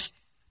way, Bruce.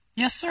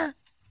 Yes, sir.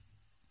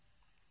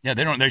 Yeah,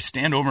 they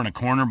stand over in a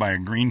corner by a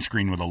green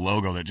screen with a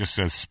logo that just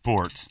says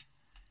sports.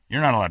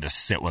 You're not allowed to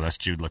sit with us,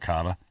 Jude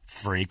LaCava.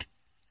 Freak.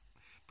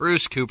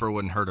 Bruce Cooper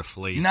wouldn't hurt a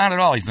flea. Not at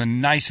all. He's the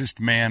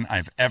nicest man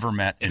I've ever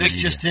met in This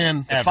media. just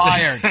in. Ever.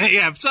 Fired.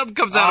 Yeah, if something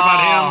comes out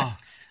about him,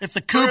 If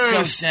the coop Bruce,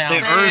 goes down.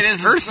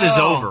 the Earth is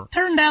over.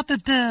 Turned out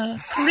that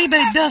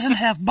Caribe doesn't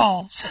have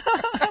balls.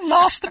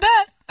 Lost the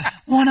bet.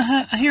 Want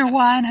to hear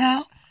why and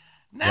how?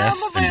 Now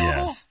Yes I'm and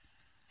available. yes.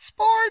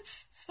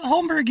 Sports. So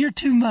Holmberg, you're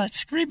too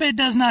much. Caribe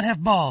does not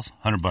have balls.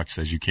 $100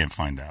 says you can't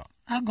find out.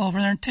 I'll go over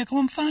there and tickle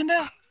him, find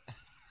out.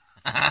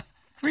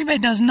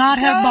 Caribe does not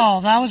have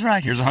balls. I was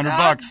right. Here's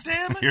 $100.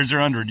 damn it. Here's your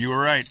 100. You were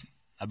right.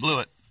 I blew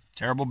it.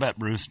 Terrible bet,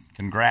 Bruce.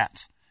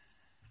 Congrats.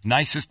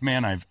 Nicest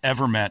man I've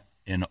ever met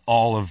in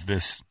all of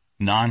this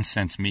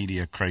nonsense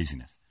media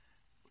craziness.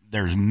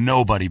 There's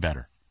nobody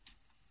better.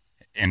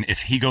 And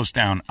if he goes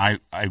down, I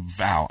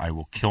vow I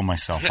will kill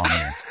myself on the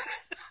air.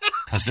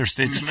 Because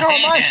How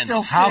am I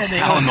still standing?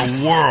 How in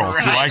the world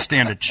do Right. I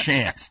stand a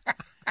chance?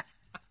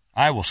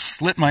 I will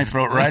slit my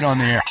throat right on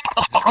the air.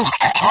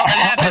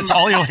 That's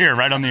all you'll hear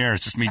right on the air.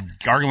 It's just me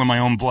gargling my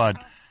own blood.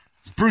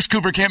 Bruce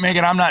Cooper can't make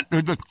it. I'm not.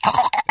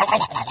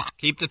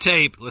 Keep the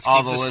tape. Let's All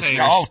keep the this listeners.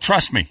 tape. Oh,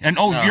 trust me. And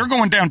you're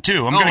going down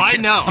too. I'm I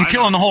know. I'm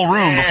killing the whole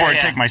room Yeah, before I yeah.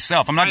 take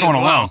myself. I'm not Might going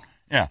as well. alone.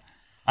 Yeah.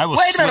 I will.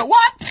 Wait a minute,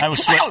 what? I will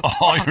slit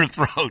all your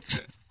throats.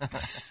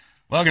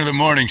 Welcome to the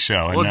morning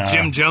show. And, Well,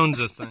 Jim Jones'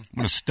 thing. I'm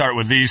going to start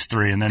with these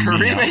three and then me.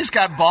 Caribe's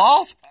got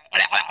balls?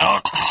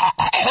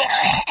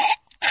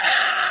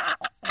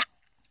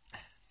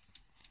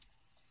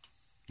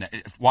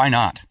 Why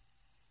not?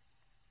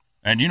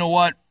 And you know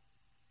what?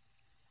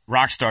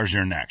 Rockstars,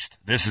 you're next.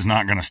 This is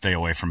not going to stay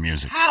away from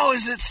music. How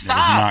is it It is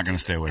stopped? not going to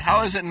stay away from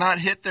How music. is it not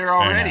hit there It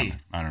ain't already? happening.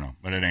 I don't know,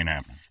 but it ain't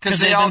happening. Because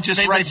they all just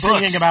they've write been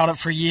books. singing about it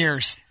for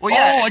years. Well,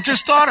 yeah. Oh, I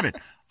just thought of it.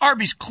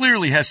 Arby's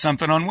clearly has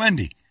something on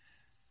Wendy.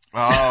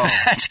 Oh,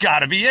 That's got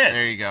to be it.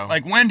 There you go.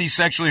 Like Wendy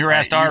sexually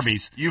harassed Right,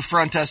 Arby's. You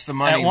front us the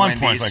money, At one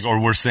Wendy's. point, like, or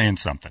we're saying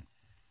something.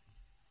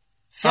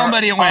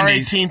 Somebody at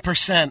Wendy's.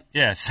 18%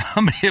 Yeah,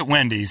 somebody at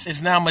Wendy's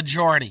is now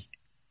majority.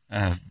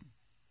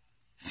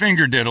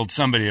 finger diddled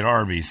somebody at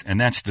Arby's, and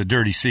that's the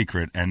dirty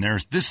secret. And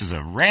this is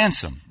a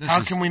ransom.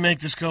 How can we make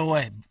this go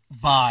away?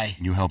 Buy.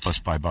 You help us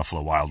buy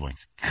Buffalo Wild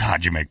Wings.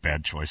 God, you make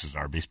bad choices,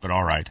 Arby's, but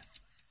all right.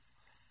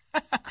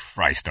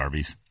 Christ,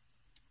 Arby's.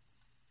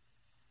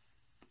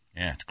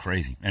 Yeah, it's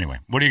crazy. Anyway,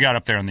 what do you got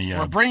up there on the...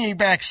 We're bringing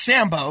back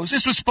Sambo's.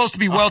 This was supposed to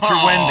be Welcher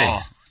Wendy.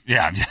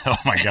 Yeah, oh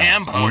my God.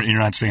 Sambo's. You're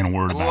not saying a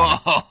word about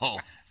it. Whoa.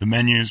 The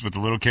menus with the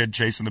little kid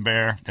chasing the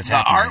bear. That's The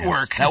happening.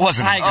 artwork. That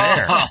wasn't a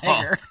bear.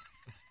 Tiger.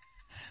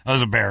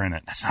 There's a bear in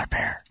it. That's not a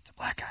bear. It's a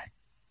black guy.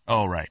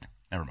 Oh, right.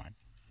 Never mind.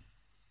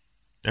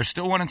 There's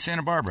still one in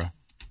Santa Barbara.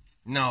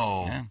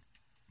 No. Yeah.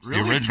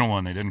 Really? The original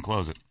one. They didn't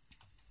close it.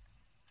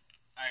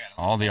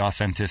 All the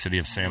authenticity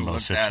of Sambo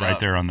look sits that right up.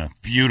 there on the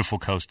beautiful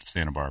coast of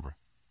Santa Barbara.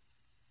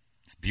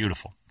 It's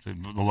beautiful. The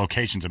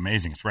location's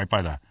amazing. It's right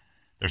by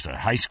there's a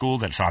high school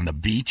that's on the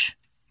beach.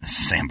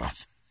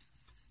 Sambo's.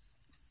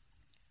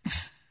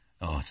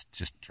 Oh, it's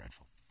just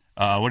dreadful.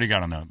 What do you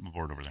got on the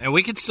board over there? And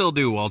we could still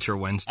do Welcher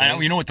Wednesday. I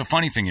know, you know what the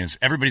funny thing is?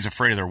 Everybody's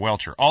afraid of their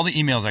Welcher. All the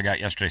emails I got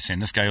yesterday saying,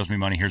 this guy owes me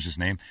money, here's his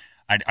name.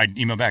 I'd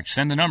email back,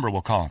 send the number,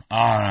 we'll call him. Oh, no,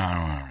 I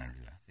don't want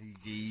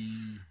to do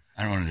that.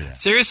 I don't want to do that.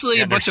 Seriously,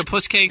 Yeah, a bunch there's- of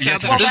puss cakes yeah,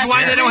 out there. well, This is that's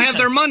why the they don't have reason.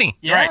 their money.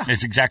 Yeah. Right.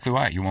 It's exactly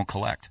why. You won't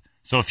collect.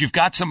 So if you've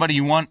got somebody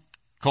you want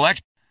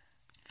collect,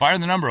 fire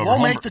the number over. We'll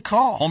make the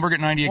call. Holmberg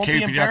at Won't be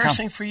 98KUPD.com.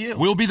 embarrassing for you.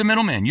 We'll be the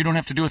middleman. You don't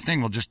have to do a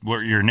thing.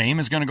 Your name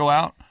is going to go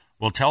out.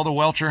 We'll tell the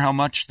Welcher how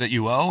much that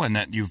you owe and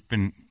that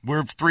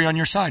we're three on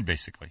your side,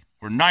 basically.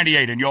 We're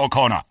 98 and you all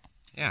calling up.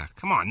 Yeah,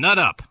 come on, nut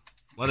up.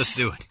 Let us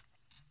do it.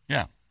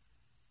 Yeah.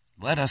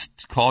 Let us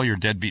call your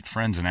deadbeat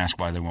friends and ask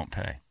why they won't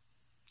pay.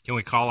 Can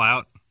we call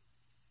out?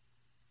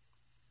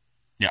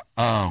 Yeah.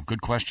 Oh,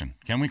 good question.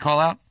 Can we call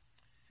out?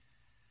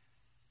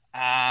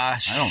 I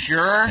don't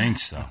Sure. think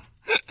so.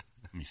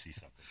 Let me see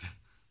something.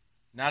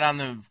 Not on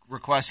the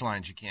request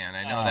lines you can.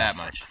 I know that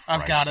much.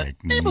 I've got it.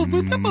 No,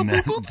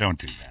 don't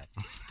do that.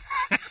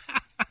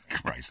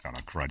 Christ on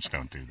a crutch,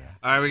 don't do that.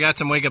 All right, we got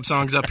some wake-up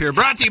songs up here.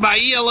 Brought to you by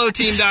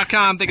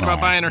ELOteam.com. Thinking about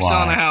Why? buying or Why?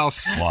 selling a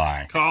house.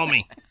 Why? Call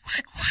me.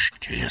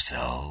 Kill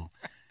yourself.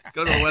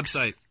 Go to the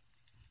website,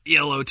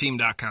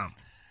 ELOteam.com.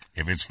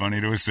 If it's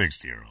funny to a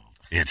 60-year-old,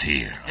 it's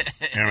here.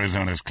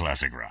 Arizona's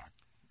classic rock.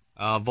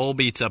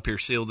 Volbeat's up here,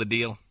 seal the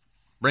deal.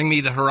 Bring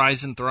me the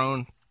Horizon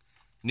Throne.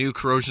 New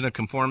Corrosion of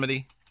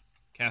Conformity.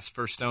 Cast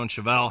First Stone,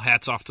 Chevelle.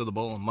 Hats off to the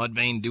bull.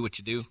 Mudvayne, do what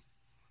you do.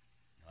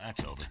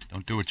 That's over.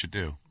 Don't do what you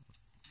do.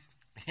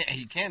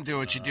 You can't do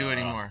what you do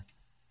anymore.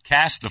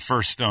 Cast the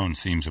first stone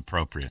seems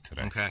appropriate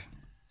today. Okay.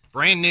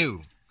 Brand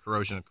new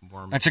Corrosion of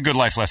Conformity. That's a good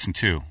life lesson,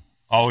 too.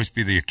 Always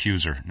be the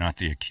accuser, not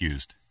the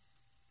accused.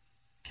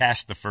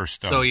 Cast the first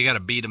stone. So you got to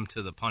beat him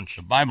to the punch.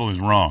 The Bible is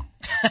wrong.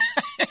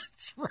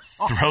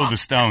 Throw the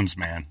stones,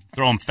 man.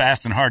 Throw them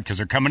fast and hard because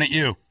they're coming at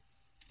you.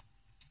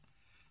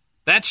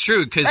 That's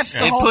true because That's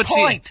the it whole puts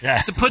point.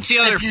 it puts the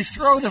other. If you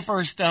throw the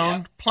first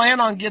stone, plan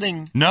on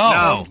getting...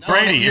 No,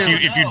 Brady. No.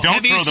 If you don't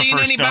Have you throw the seen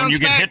first any stone, bounce you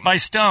get back? hit by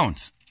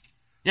stones.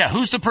 Yeah,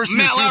 who's the person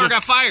Matt who threw Lauer the-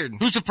 got fired.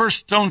 Who's the first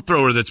stone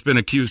thrower that's been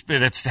accused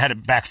that's had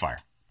it backfire?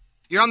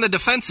 You're on the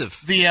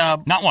defensive. The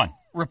Not one.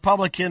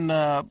 Republican,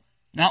 Not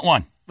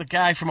one. the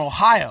guy from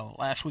Ohio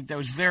last week that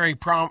was very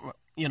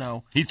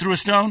He threw a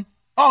stone?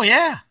 Oh,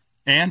 yeah.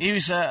 And? He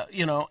was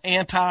he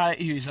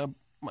was a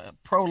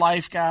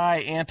pro-life guy,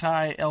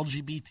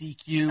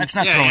 anti-LGBTQ. That's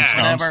not throwing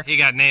stones. Whatever. He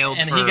got nailed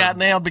And for he got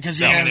nailed because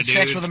he banging had a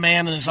sex dude. with a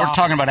man in his We're office.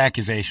 talking about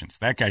accusations.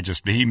 That guy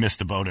he missed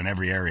the boat in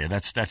every area.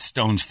 That's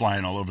stones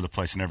flying all over the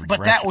place in every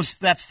But direction.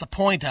 that's the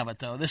point of it,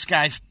 though. This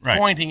guy's Right.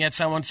 pointing at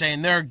someone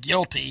saying they're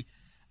guilty.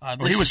 Well,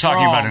 This he was is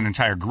talking wrong. about an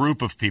entire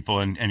group of people,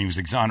 and he was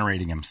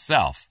exonerating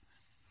himself.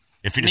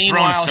 If he'd have thrown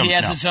a Meanwhile, stone, he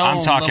has no, his own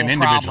I'm talking little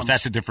individuals. problems.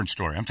 That's a different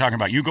story. I'm talking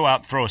about you go out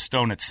and throw a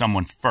stone at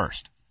someone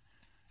first.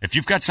 If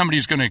you've got somebody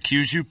who's going to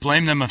accuse you,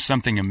 blame them of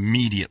something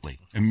immediately.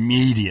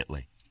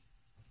 Immediately.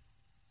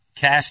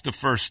 Cast the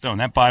first stone.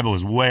 That Bible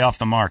is way off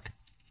the mark.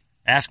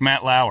 Ask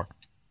Matt Lauer.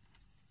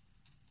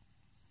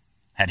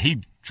 Had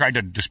he tried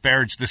to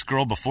disparage this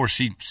girl before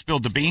she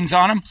spilled the beans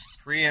on him?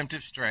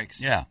 Preemptive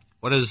strikes. Yeah.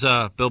 What does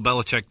Bill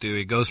Belichick do?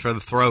 He goes for the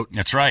throat.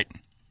 That's right.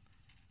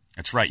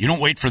 That's right. You don't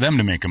wait for them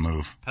to make a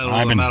move. Pedal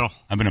to the metal.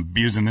 I've been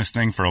abusing this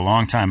thing for a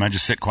long time. I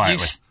just sit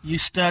quietly. You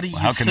study,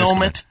 Well, how you can this film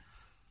go? it.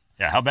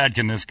 Yeah, how bad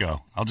can this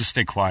go? I'll just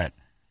stay quiet.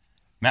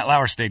 Matt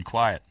Lauer stayed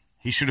quiet.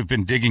 He should have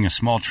been digging a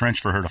small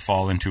trench for her to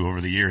fall into over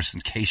the years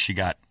in case she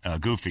got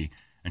goofy,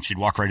 and she'd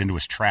walk right into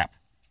his trap.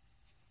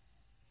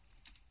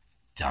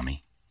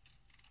 Dummy.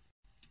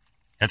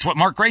 That's what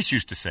Mark Grace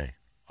used to say.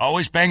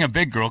 Always bang a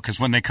big girl because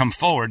when they come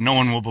forward, no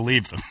one will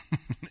believe them.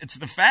 It's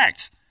the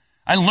facts.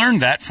 I learned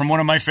that from one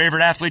of my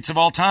favorite athletes of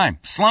all time,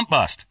 Slump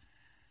Bust.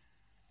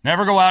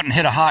 Never go out and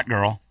hit a hot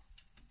girl.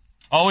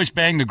 Always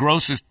bang the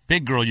grossest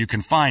big girl you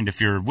can find if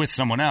you're with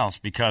someone else,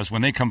 because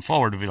when they come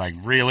forward, it'll be like,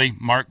 really?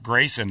 Mark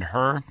Grace and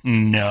her?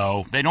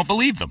 No. They don't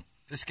believe them.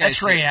 This guy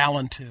That's Ray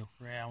Allen, too.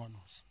 Ray Allen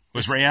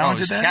Was Ray Allen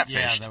did that? catfished.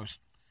 Yeah, that was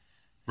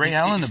Ray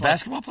Allen, the he's like-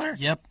 basketball player?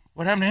 Yep.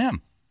 What happened to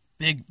him?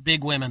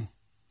 Big women.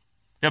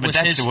 Yeah, but Was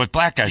that's his- with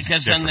black guys. Because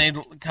it's then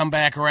different. they'd come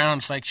back around.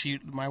 It's like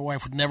my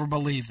wife would never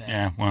believe that.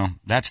 Yeah, well,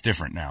 that's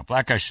different now.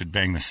 Black guys should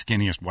bang the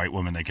skinniest white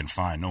woman they can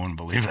find. No one will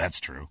believe that's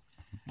true.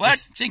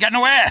 What? She ain't got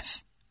no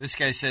ass. This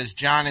guy says,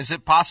 John, is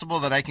it possible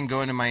that I can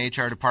go into my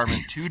HR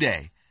department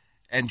today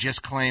and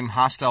just claim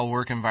hostile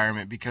work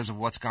environment because of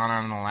what's gone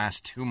on in the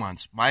last 2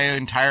 months? My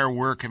entire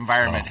work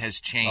environment has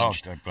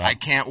changed. I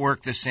can't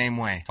work the same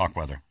way. Talk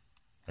weather.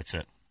 That's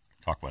it.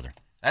 Talk weather.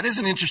 That is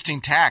an interesting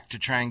tack to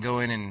try and go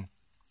in and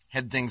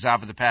head things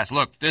off of the past.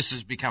 Look, this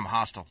has become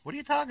hostile. What are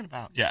you talking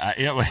about? Yeah,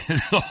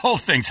 the whole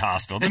thing's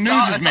hostile. The It's news all-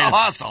 has it's made all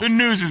hostile. The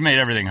news has made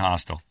everything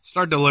hostile.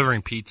 Start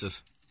delivering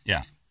pizzas.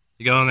 Yeah.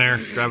 You go in there,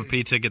 grab a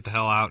pizza, get the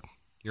hell out.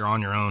 You're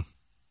on your own.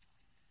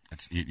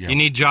 Yeah. You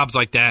need jobs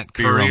like that.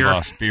 Be your own Career.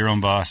 boss. Be your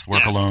own boss.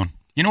 Work alone.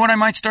 You know what I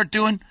might start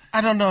doing?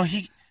 I don't know.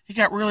 He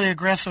got really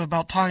aggressive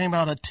about talking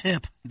about a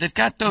tip. They've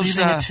got those.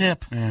 Leaving a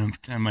tip.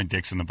 My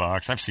dick's in the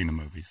box. I've seen the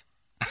movies.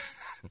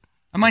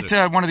 I might,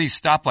 one of these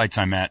stoplights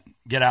I'm at,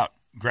 get out,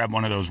 grab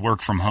one of those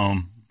work from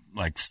home,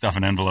 like stuff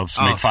in envelopes,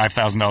 make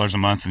 $5,000 a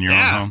month in your own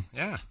home.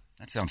 Yeah.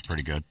 That sounds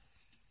pretty good.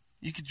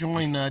 You could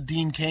join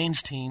Dean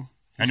Kane's team.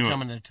 He's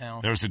coming to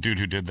town. There was a dude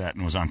who did that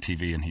and was on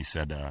TV, and he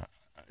said,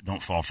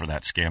 don't fall for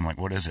that scam. Like,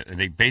 what is it?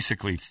 They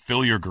basically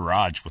fill your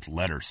garage with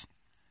letters,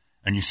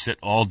 and you sit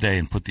all day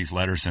and put these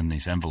letters in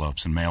these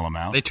envelopes and mail them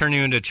out. They turn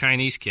you into a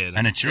Chinese kid.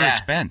 And it's your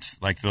expense.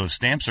 Like, those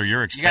stamps are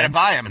your expense. You got to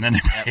buy them. And then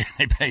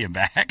they pay you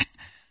back.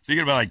 So you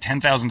get about like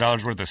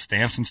 $10,000 worth of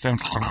stamps and stuff.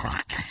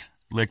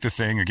 Lick the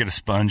thing or get a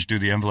sponge, do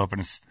the envelope,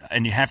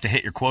 and you have to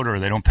hit your quota or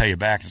they don't pay you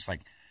back. It's like,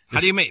 how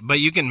do you make? But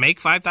you can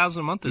make $5,000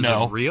 a month. Is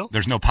no, it real?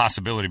 There's no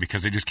possibility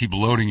because they just keep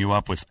loading you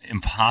up with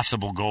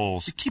impossible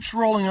goals. It keeps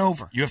rolling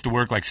over. You have to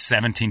work like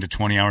 17 to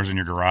 20 hours in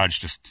your garage,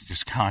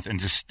 just constant, and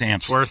just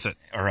stamps. It's worth it.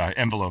 Or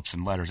envelopes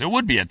and letters. It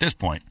would be at this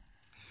point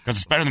because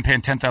it's better than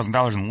paying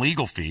 $10,000 in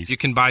legal fees. You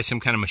can buy some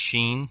kind of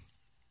machine.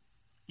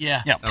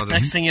 Yeah. Yeah.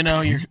 Next thing you know,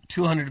 you're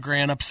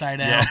 $200,000 upside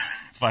down. Yeah,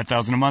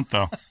 $5,000 a month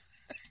though.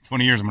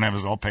 20 years, I'm gonna have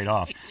this all paid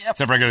off. Yep.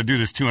 Except for I got to do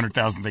this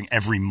 $200,000 thing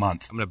every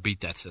month. I'm gonna beat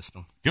that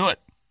system. Do it,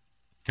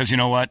 because you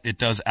know what? It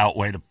does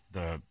outweigh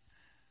the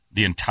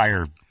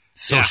entire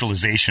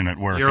socialization at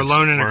work. You're It's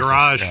alone in a worth it.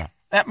 garage. Yeah.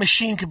 That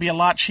machine could be a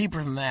lot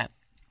cheaper than that.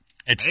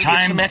 It's Get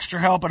time. some extra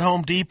help at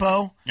Home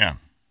Depot. Yeah.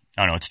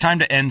 I know. It's time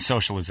to end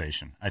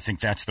socialization. I think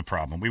that's the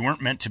problem. We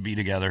weren't meant to be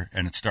together,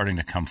 and it's starting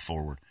to come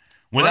forward.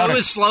 Well, it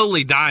was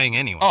slowly dying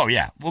anyway. Oh,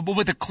 yeah. Well, but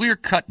with a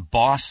clear-cut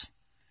boss,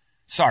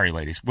 sorry,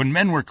 ladies, when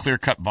men were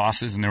clear-cut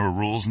bosses and there were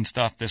rules and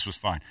stuff, this was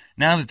fine.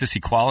 Now that this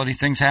equality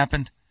thing's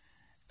happened,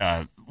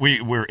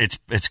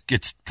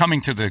 it's coming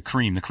to the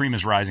cream. The cream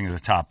is rising to the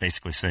top,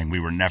 basically saying we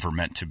were never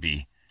meant to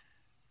be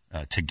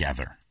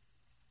together.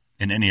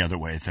 in any other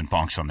way than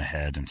bonks on the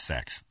head and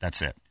sex.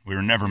 That's it. We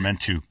were never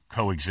meant to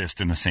coexist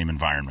in the same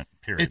environment,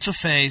 period. It's a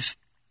phase.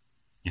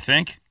 You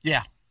think?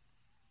 Yeah.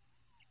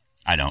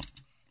 I don't.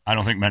 I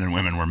don't think men and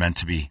women were meant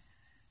to be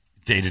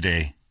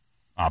day-to-day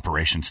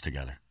operations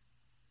together.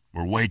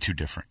 We're way too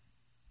different.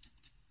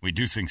 We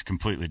do things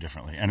completely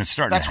differently, and it's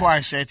starting That's to why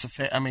I say it's a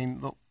phase. I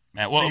mean,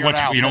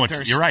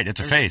 you're right. It's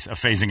a phase, a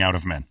phasing out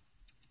of men.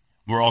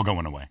 We're all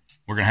going away.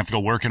 We're going to have to go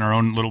work in our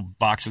own little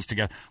boxes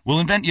together. We'll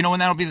invent,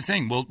 and that'll be the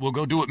thing. We'll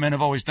go do what men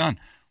have always done.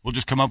 We'll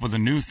just come up with a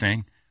new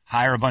thing,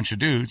 hire a bunch of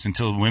dudes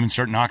until women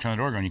start knocking on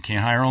the door going, you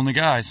can't hire only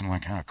guys. And I'm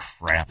like, oh,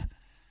 crap.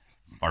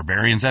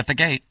 Barbarians at the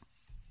gate.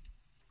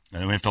 And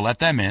then we have to let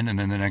them in, and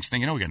then the next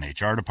thing you know, we got an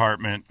HR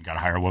department. We got to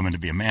hire a woman to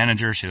be a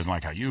manager. She doesn't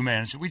like how you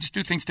manage. We just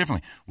do things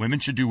differently. Women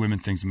should do women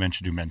things, and men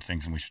should do men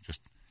things, and we should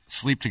just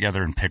sleep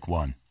together and pick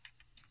one.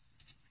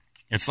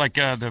 It's like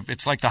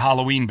the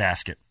Halloween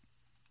basket.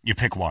 You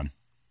pick one.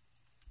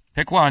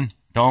 Pick one.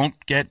 Don't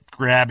get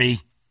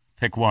grabby.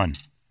 Pick one.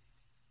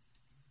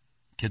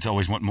 Kids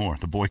always want more.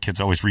 The boy kids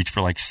always reach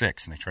for like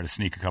 6, and they try to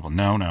sneak a couple.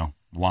 No,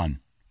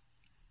 one.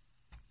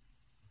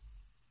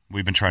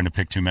 We've been trying to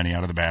pick too many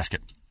out of the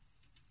basket.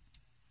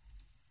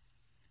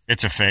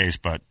 It's a phase,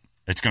 but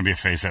it's going to be a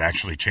phase that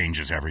actually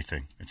changes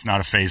everything. It's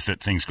not a phase that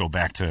things go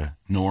back to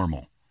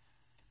normal.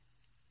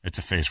 It's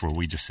a phase where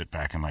we just sit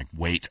back and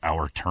wait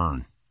our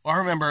turn. Well, I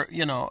remember,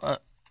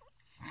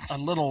 a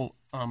little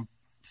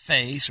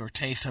phase or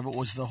taste of it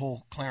was the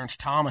whole Clarence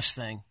Thomas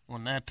thing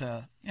when that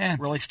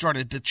really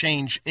started to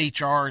change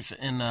HRs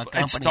in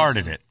companies. It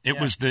started it. It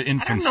was the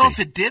infancy. I don't know if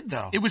it did,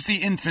 though. It was the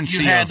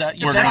infancy.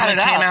 Your dad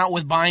came out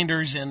with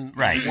binders and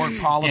work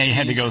policies. Yeah, you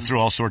had to go through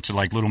all sorts of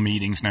little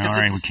meetings now. All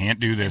right, we can't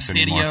do this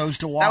anymore. Videos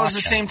to watch. That was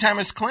the same time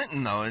as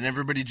Clinton, though, and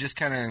everybody just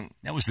kind of...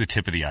 That was the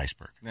tip of the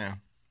iceberg. Yeah.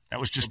 That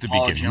was just the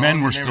beginning.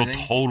 Men were still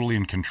totally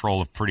in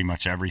control of pretty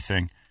much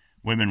everything.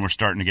 Women were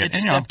starting to get... It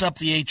stepped up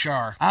the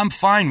HR. I'm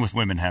fine with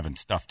women having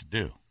stuff to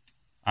do.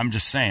 I'm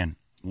just saying,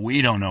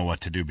 we don't know what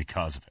to do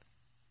because of it.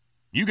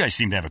 You guys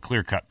seem to have a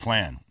clear-cut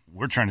plan.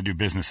 We're trying to do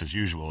business as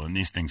usual, and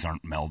these things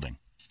aren't melding.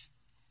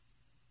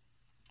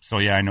 So,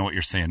 yeah, I know what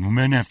you're saying. Well,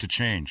 men have to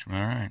change. All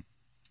right.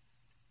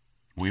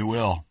 We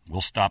will.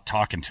 We'll stop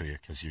talking to you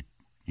because you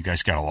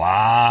guys got a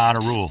lot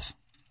of rules.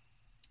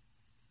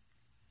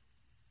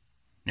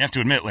 You have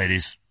to admit,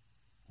 ladies,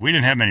 we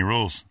didn't have many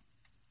rules.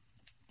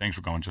 Things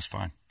were going just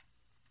fine.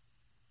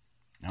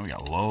 Now we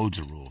got loads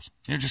of rules.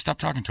 Yeah, just stop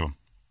talking to them.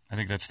 I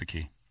think that's the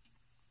key.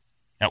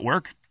 At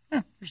work,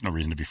 there's no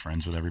reason to be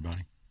friends with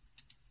everybody.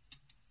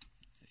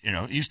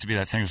 It used to be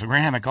that thing. We're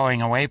going to have a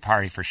going away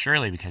party for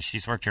Shirley because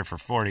she's worked here for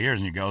 40 years.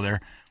 And you go there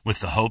with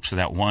the hopes of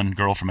that one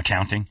girl from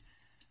accounting.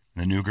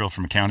 The new girl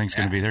from accounting is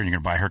going to be there. And you're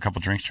going to buy her a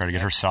couple drinks, try to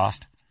get her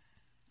sauced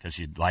because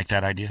you'd like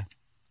that idea.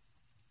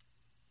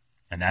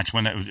 And that's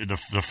when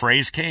the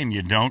phrase came,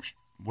 you don't,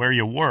 where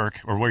you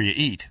work or where you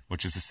eat,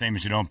 which is the same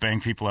as you don't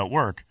bang people at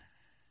work.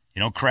 You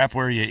don't crap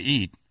where you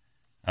eat.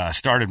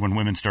 Started when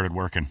women started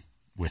working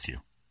with you.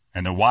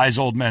 And the wise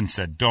old men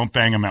said, don't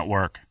bang them at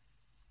work.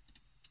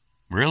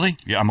 Really?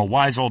 Yeah, I'm a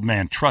wise old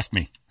man. Trust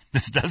me.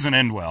 This doesn't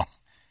end well.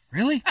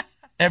 Really?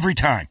 Every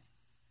time.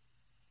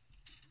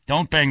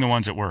 Don't bang the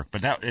ones at work.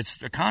 But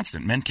it's a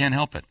constant. Men can't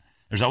help it.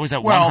 There's always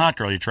that one hot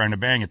girl you're trying to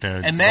bang at the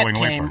going away party. And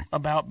that came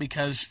about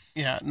because,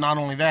 not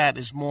only that,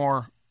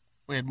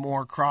 we had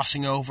more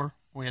crossing over.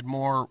 We had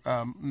more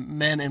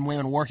men and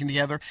women working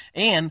together.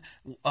 And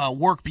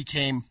work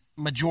became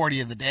majority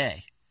of the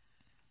day.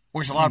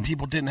 Whereas a lot of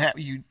people didn't have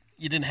you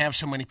didn't have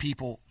so many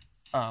people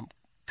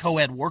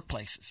co-ed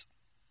workplaces.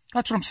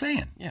 That's what I'm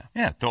saying. Yeah.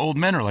 Yeah, the old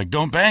men are like,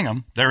 don't bang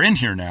them. They're in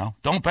here now.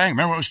 Don't bang them.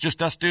 Remember it was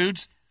just us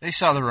dudes? They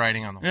saw the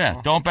writing on the wall. Yeah,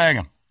 don't bang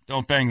them.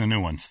 Don't bang the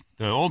new ones.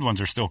 The old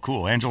ones are still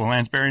cool. Angela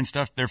Lansbury and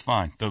stuff, they're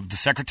fine. The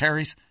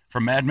secretaries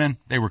from Mad Men,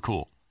 they were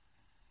cool.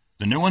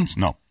 The new ones,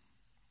 no.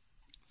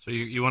 So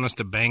you want us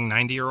to bang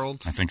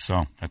 90-year-olds? I think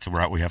so. That's the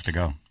route we have to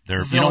go.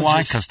 You know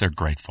why? Because they're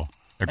grateful.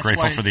 They're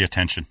grateful for the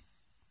attention.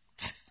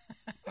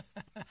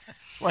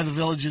 That's why the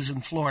villages in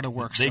Florida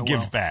work so well. They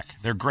give back.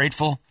 They're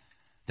grateful.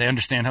 They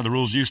understand how the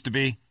rules used to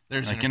be.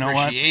 There's an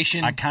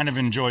appreciation. Know what? I kind of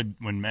enjoyed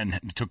when men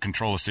took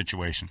control of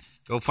situations.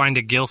 Go find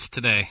a gilf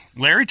today.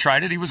 Larry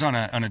tried it. He was on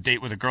a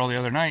date with a girl the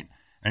other night,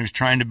 and he was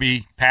trying to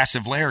be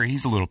passive Larry.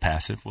 He's a little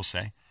passive, we'll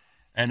say.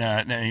 And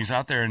he's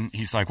out there, and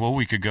he's like, well,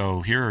 we could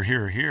go here or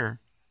here or here.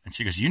 And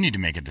she goes, you need to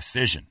make a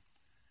decision.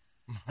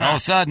 And all of a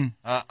sudden,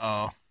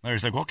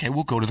 Larry's like, well, okay,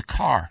 we'll go to the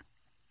car.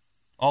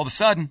 All of a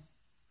sudden,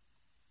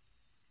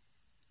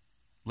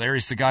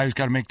 Larry's the guy who's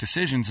got to make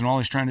decisions, and all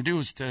he's trying to do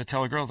is to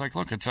tell a girl, like,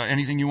 look, it's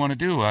anything you want to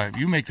do.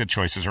 You make the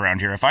choices around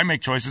here. If I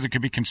make choices, it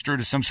could be construed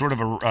as some sort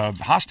of a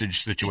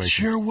hostage situation. It's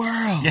your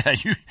world. Yeah,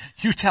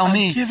 you tell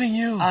me. I'm giving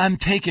you. I'm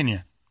taking you.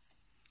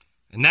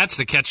 And that's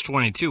the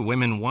catch-22.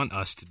 Women want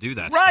us to do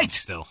that right.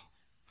 stuff still.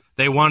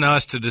 They want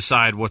us to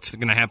decide what's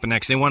going to happen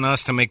next. They want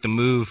us to make the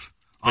move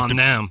on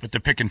them. But to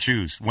pick and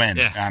choose when.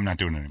 Yeah. I'm not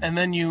doing it anymore. And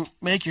then you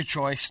make your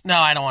choice. No,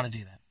 I don't want to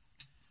do that.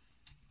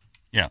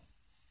 Yeah.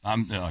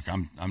 I'm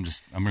going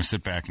to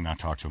sit back and not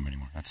talk to him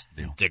anymore. That's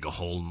the deal. Dig a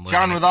hole and live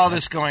John, in with it. all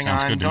this going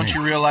Sounds on, good to don't me.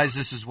 you realize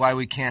this is why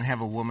we can't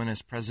have a woman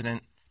as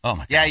president? Oh,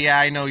 my God. Yeah,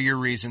 I know your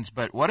reasons,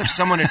 but what if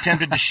someone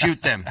attempted to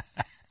shoot them?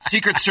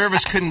 Secret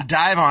Service couldn't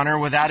dive on her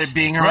without it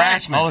being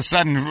harassment. All of a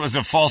sudden, it was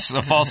a false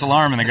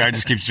alarm, and the guy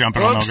just keeps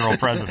jumping on the girl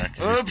president.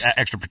 Oops. He's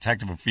extra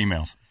protective of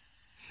females.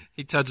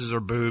 He touches her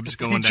boobs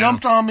going He down.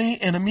 jumped on me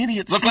in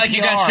immediate Looked like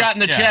you got CPR. shot in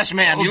the chest,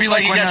 man. It would You be look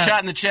like you when, got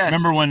shot in the chest.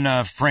 Remember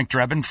when Frank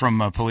Drebin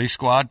from Police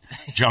Squad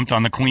jumped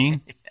on the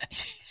Queen?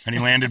 And he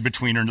landed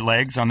between her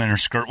legs, and then her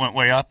skirt went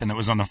way up, and it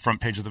was on the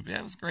front page of the... Yeah,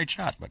 it was a great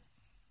shot, but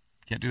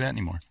can't do that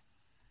anymore.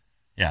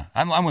 Yeah,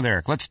 I'm with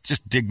Eric. Let's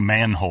just dig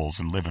manholes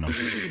and live in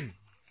them.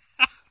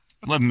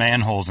 Live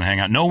manholes and hang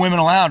out. No women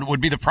allowed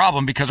would be the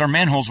problem because our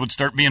manholes would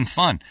start being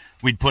fun.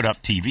 We'd put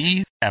up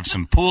TV, have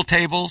some pool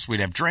tables,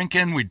 we'd have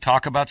drinking, we'd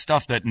talk about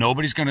stuff that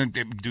nobody's going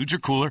to... Dudes are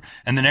cooler.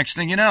 And the next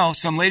thing you know,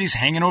 some lady's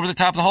hanging over the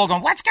top of the hole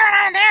going, what's going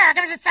on there?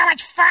 Because it's so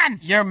much fun.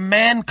 Your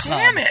man club.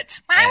 Damn it.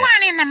 I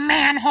want in the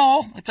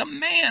manhole. It's a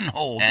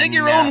manhole. Dig And,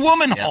 your own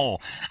woman yeah.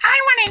 hole. I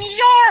want in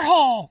your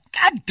hole.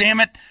 God damn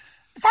it.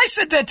 If I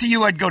said that to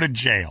you, I'd go to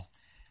jail.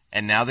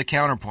 And now the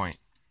counterpoint.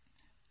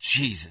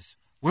 Jesus.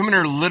 Women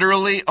are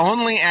literally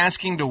only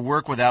asking to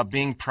work without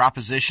being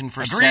propositioned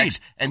for Agreed. sex,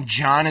 and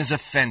John is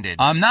offended.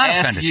 I'm not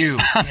F offended. you.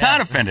 I'm not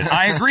offended.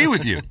 I agree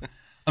with you.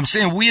 I'm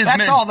saying we as men...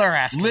 That's all they're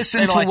asking. Listen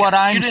They'd to like what it.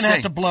 I'm saying. You didn't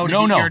have to blow to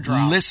no, get no. your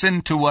drop. Listen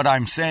to what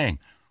I'm saying.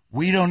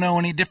 We don't know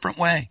any different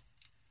way.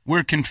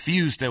 We're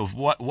confused of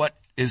what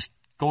is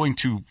going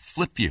to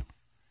flip you.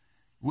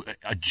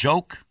 A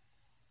joke?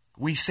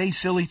 We say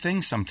silly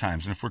things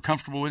sometimes, and if we're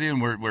comfortable with you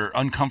and we're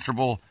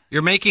uncomfortable...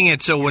 You're making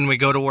it so when we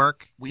go to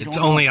work, We it's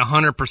don't only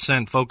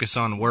 100% focus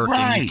on work, and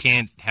you Right.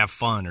 can't have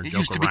fun or It joke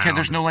used to be around. because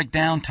there's no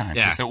downtime.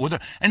 Yeah.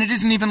 And it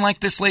isn't even like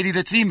this lady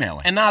that's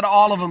emailing. And not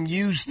all of them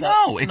use the...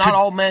 No, it not could-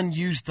 all men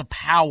use the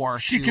power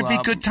She to, could be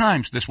good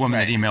times, this woman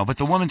right. at email, but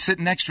the woman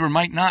sitting next to her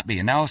might not be.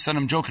 And now all of a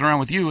sudden I'm joking around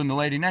with you, and the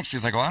lady next to you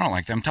is like, oh, I don't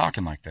like them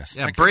talking like this.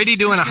 Yeah, Like, Brady it's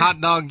doing a good.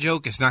 hot dog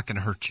joke is not going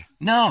to hurt you.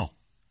 No,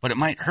 but it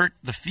might hurt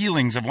the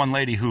feelings of one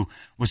lady who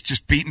was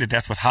just beaten to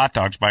death with hot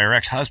dogs by her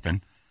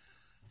ex-husband.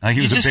 He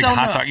was a just big don't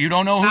hot know. dog. You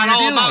don't know who Not you're all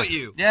dealing about with.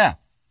 you. Yeah,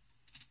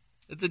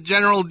 It's a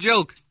general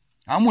joke.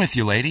 I'm with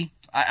you, lady.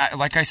 I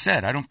like I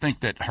said, I don't think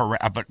that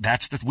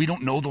but we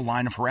don't know the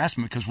line of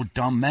harassment because we're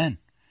dumb men.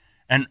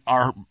 And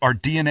our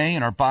DNA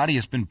and our body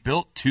has been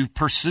built to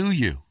pursue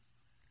you.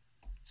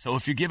 So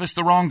if you give us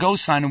the wrong go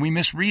sign and we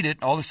misread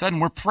it, all of a sudden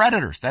we're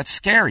predators. That's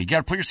scary. You got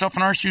to put yourself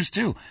in our shoes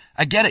too.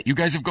 I get it. You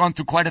guys have gone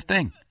through quite a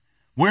thing.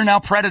 We're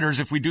now predators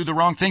if we do the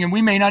wrong thing, and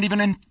we may not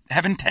even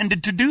have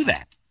intended to do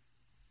that.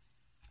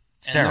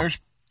 It's And terrible. there's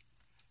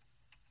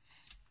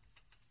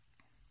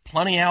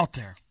plenty out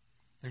there.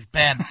 There's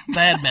bad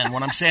men.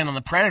 What I'm saying on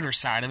the predator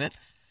side of it,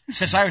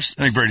 because I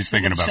think Brady's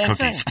thinking the about same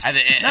cookies. thing.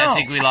 I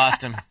think we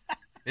lost him.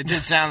 It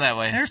did sound that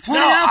way. There's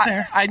plenty out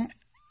there.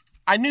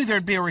 I knew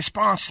there'd be a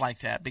response like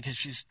that because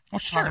she's Well,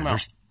 sure. talking about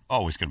There's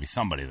always going to be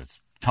somebody that's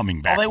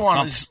coming back all they with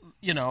want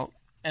something. is,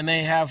 and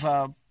they have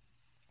a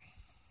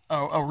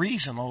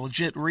reason, a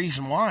legit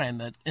reason why in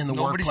the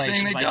Nobody's workplace. saying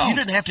It's they like, don't. you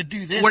didn't have to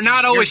do this. We're to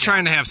not do always your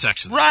trying to have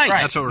sex with them. Right.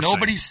 That's what we're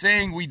Nobody's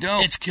saying we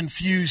don't. It's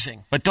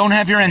confusing. But don't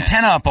have your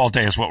antenna up all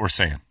day is what we're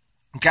saying.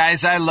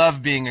 Guys, I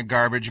love being a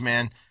garbage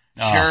man.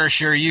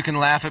 Sure, you can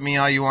laugh at me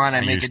all you want. I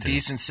make a used to.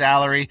 decent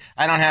salary.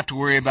 I don't have to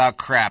worry about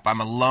crap. I'm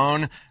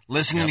alone,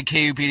 listening to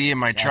KUPD in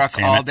my truck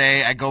damn all it.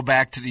 day. I go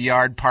back to the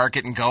yard, park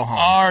it, and go home.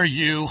 Are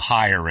you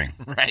hiring?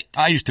 Right.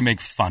 I used to make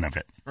fun of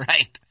it.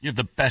 Right. You have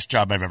the best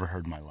job I've ever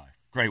heard in my life.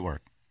 Great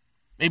work.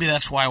 Maybe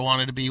that's why I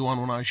wanted to be one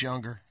when I was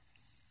younger.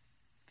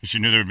 Because you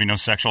knew there would be no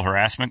sexual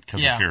harassment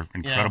because Yeah, of your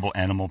incredible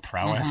animal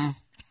prowess.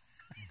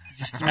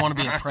 Just didn't want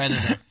to be a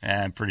predator.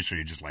 I'm pretty sure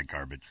you just like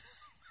garbage.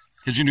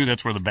 Because you knew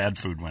that's where the bad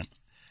food went.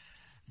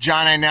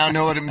 John, I now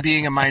know what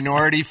being a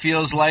minority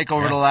feels like.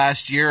 Over the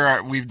last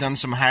year, we've done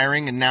some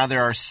hiring, and now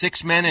there are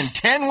 6 men and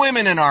 10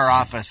 women in our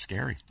office.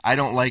 Scary. I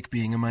don't like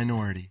being a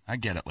minority. I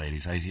get it,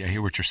 ladies. I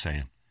hear what you're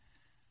saying.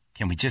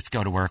 Can we just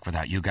go to work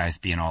without you guys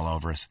being all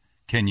over us?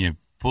 Can you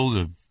pull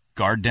the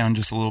guard down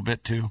just a little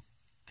bit, too?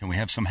 Can we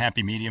have some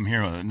happy medium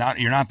here? You're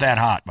not that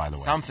hot, by the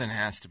way. Something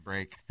has to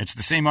break. It's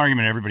the same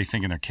argument everybody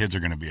thinking their kids are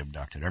going to be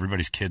abducted.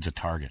 Everybody's kid's a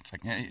target. It's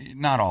like,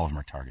 not all of them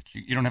are targets.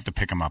 You don't have to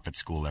pick them up at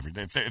school every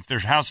day. If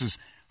there's houses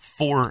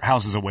 4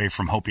 houses away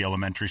from Hopi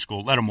Elementary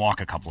School, let them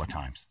walk a couple of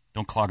times.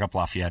 Don't clog up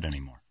Lafayette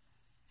anymore.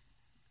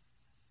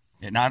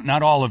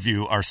 Not all of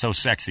you are so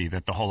sexy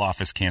that the whole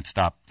office can't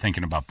stop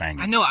thinking about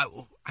banging. I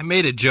know. I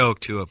made a joke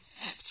to a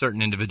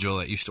certain individual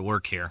that used to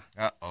work here.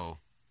 Uh-oh.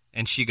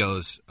 And she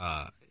goes,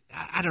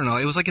 I don't know,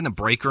 it was like in the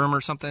break room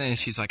or something, and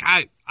she's like,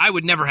 I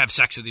would never have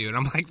sex with you. And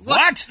I'm like,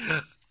 what?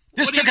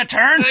 This took a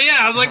turn? Yeah,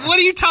 I was like, what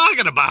are you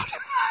talking about?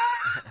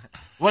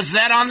 Was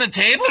that on the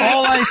table?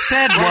 All I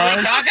said Were we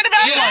was... talking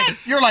about that?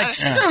 You're like,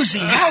 Susie,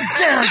 how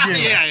dare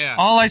you? Yeah.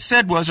 All I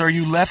said was, are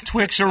you left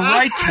Twix or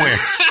right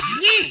Twix?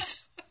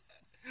 Jeez.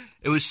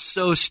 It was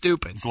so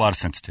stupid. It's a lot of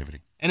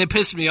sensitivity. And it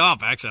pissed me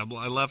off, actually.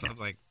 I left. I was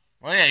like...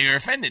 Well, yeah, you're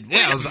offended. Yeah,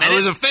 Wait a I was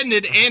minute.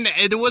 offended, and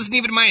it wasn't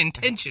even my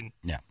intention.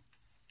 Yeah.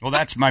 Well,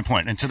 that's my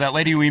point. And to that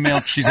lady who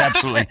emailed, she's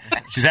absolutely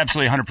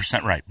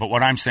 100% right. But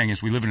what I'm saying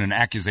is we live in an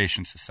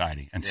accusation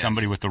society, and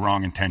somebody with the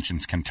wrong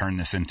intentions can turn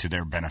this into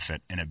their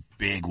benefit in a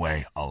big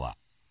way a lot.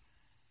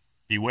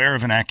 Beware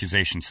of an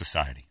accusation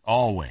society,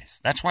 always.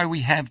 That's why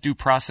we have due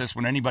process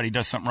when anybody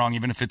does something wrong,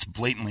 even if it's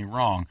blatantly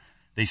wrong.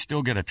 They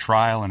still get a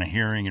trial and a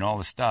hearing and all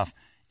this stuff.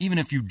 Even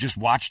if you just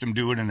watched them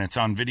do it and it's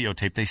on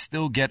videotape, they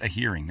still get a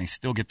hearing. They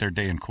still get their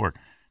day in court.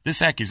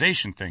 This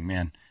accusation thing,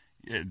 man,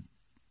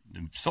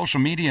 social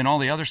media and all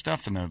the other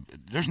stuff, and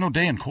there's no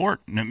day in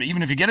court. And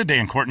even if you get a day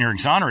in court and you're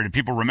exonerated,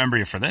 people remember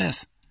you for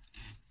this.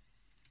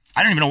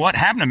 I don't even know what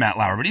happened to Matt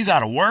Lauer, but he's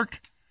out of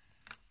work.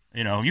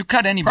 You know, you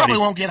cut anybody. Probably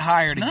won't get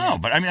hired again. No,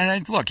 but I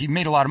mean, look, he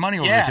made a lot of money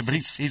over it, but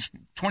he's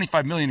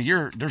 $25 million a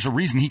year. There's a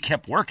reason he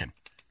kept working.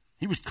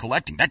 He was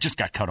collecting. That just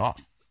got cut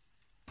off.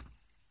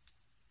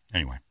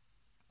 Anyway,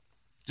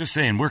 just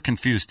saying, we're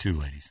confused too,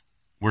 ladies.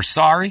 We're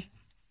sorry.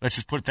 Let's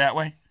just put it that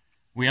way.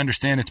 We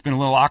understand it's been a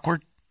little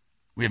awkward.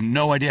 We have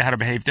no idea how to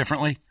behave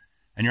differently.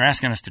 And you're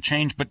asking us to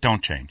change, but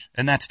don't change.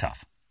 And that's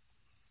tough.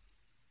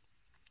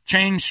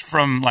 Change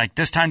from like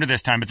this time to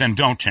this time, but then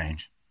don't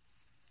change.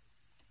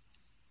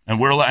 And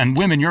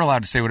women, you're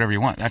allowed to say whatever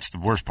you want. That's the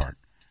worst part.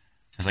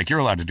 It's like you're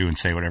allowed to do and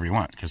say whatever you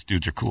want because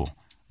dudes are cool.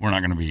 We're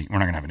not going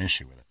to have an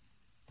issue with it.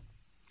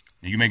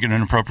 You make an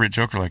inappropriate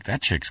joke, we're like,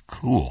 that chick's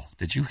cool.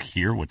 Did you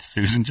hear what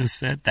Susan just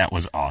said? That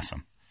was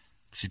awesome.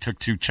 She took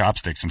 2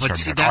 chopsticks and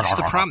started. But that's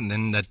the problem.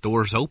 Then that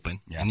door's open,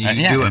 yeah. and you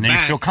do it and then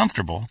back. you feel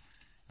comfortable.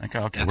 Like,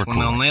 okay, that's we're when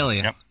cool. They'll nail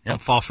you. Yep.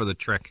 Don't fall for the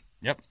trick.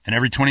 Yep. And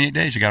every 28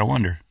 days, you got to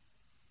wonder,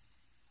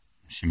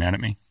 is she mad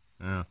at me?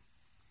 Yeah.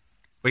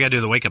 We got to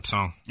do the wake up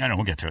song. I know.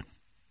 We'll get to it.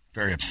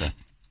 Very upset,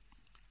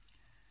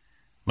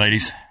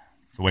 ladies.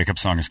 The wake up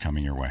song is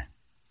coming your way.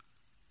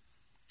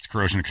 It's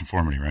corrosion of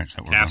conformity, right? Is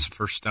that what Cast the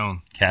first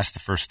stone. Cast the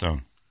first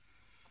stone.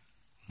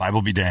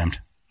 Bible be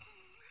damned.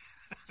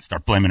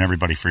 Start blaming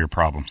everybody for your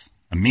problems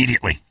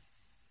immediately.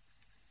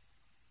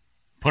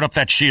 Put up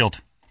that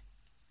shield.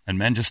 And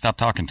men, just stop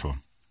talking to him.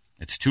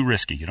 It's too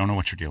risky. You don't know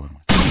what you're dealing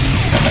with.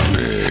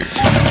 Big,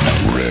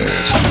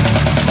 red,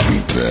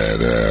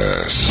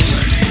 badass.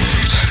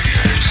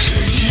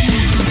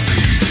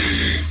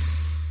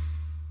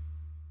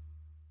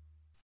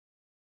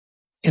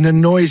 In a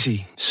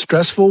noisy,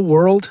 stressful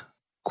world,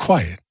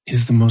 quiet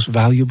is the most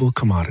valuable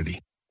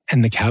commodity.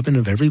 And the cabin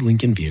of every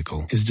Lincoln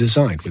vehicle is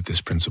designed with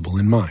this principle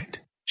in mind.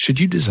 Should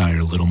you desire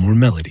a little more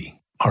melody,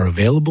 our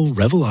available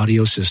Revel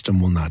audio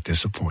system will not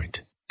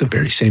disappoint. The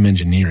very same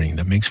engineering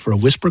that makes for a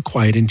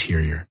whisper-quiet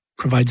interior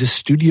provides a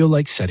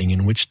studio-like setting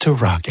in which to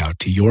rock out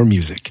to your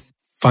music,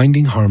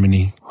 finding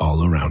harmony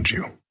all around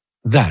you.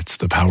 That's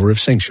the power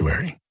of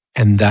Sanctuary.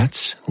 And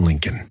that's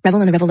Lincoln.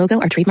 Revel and the Revel logo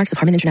are trademarks of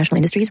Harman International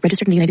Industries,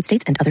 registered in the United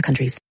States and other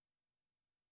countries.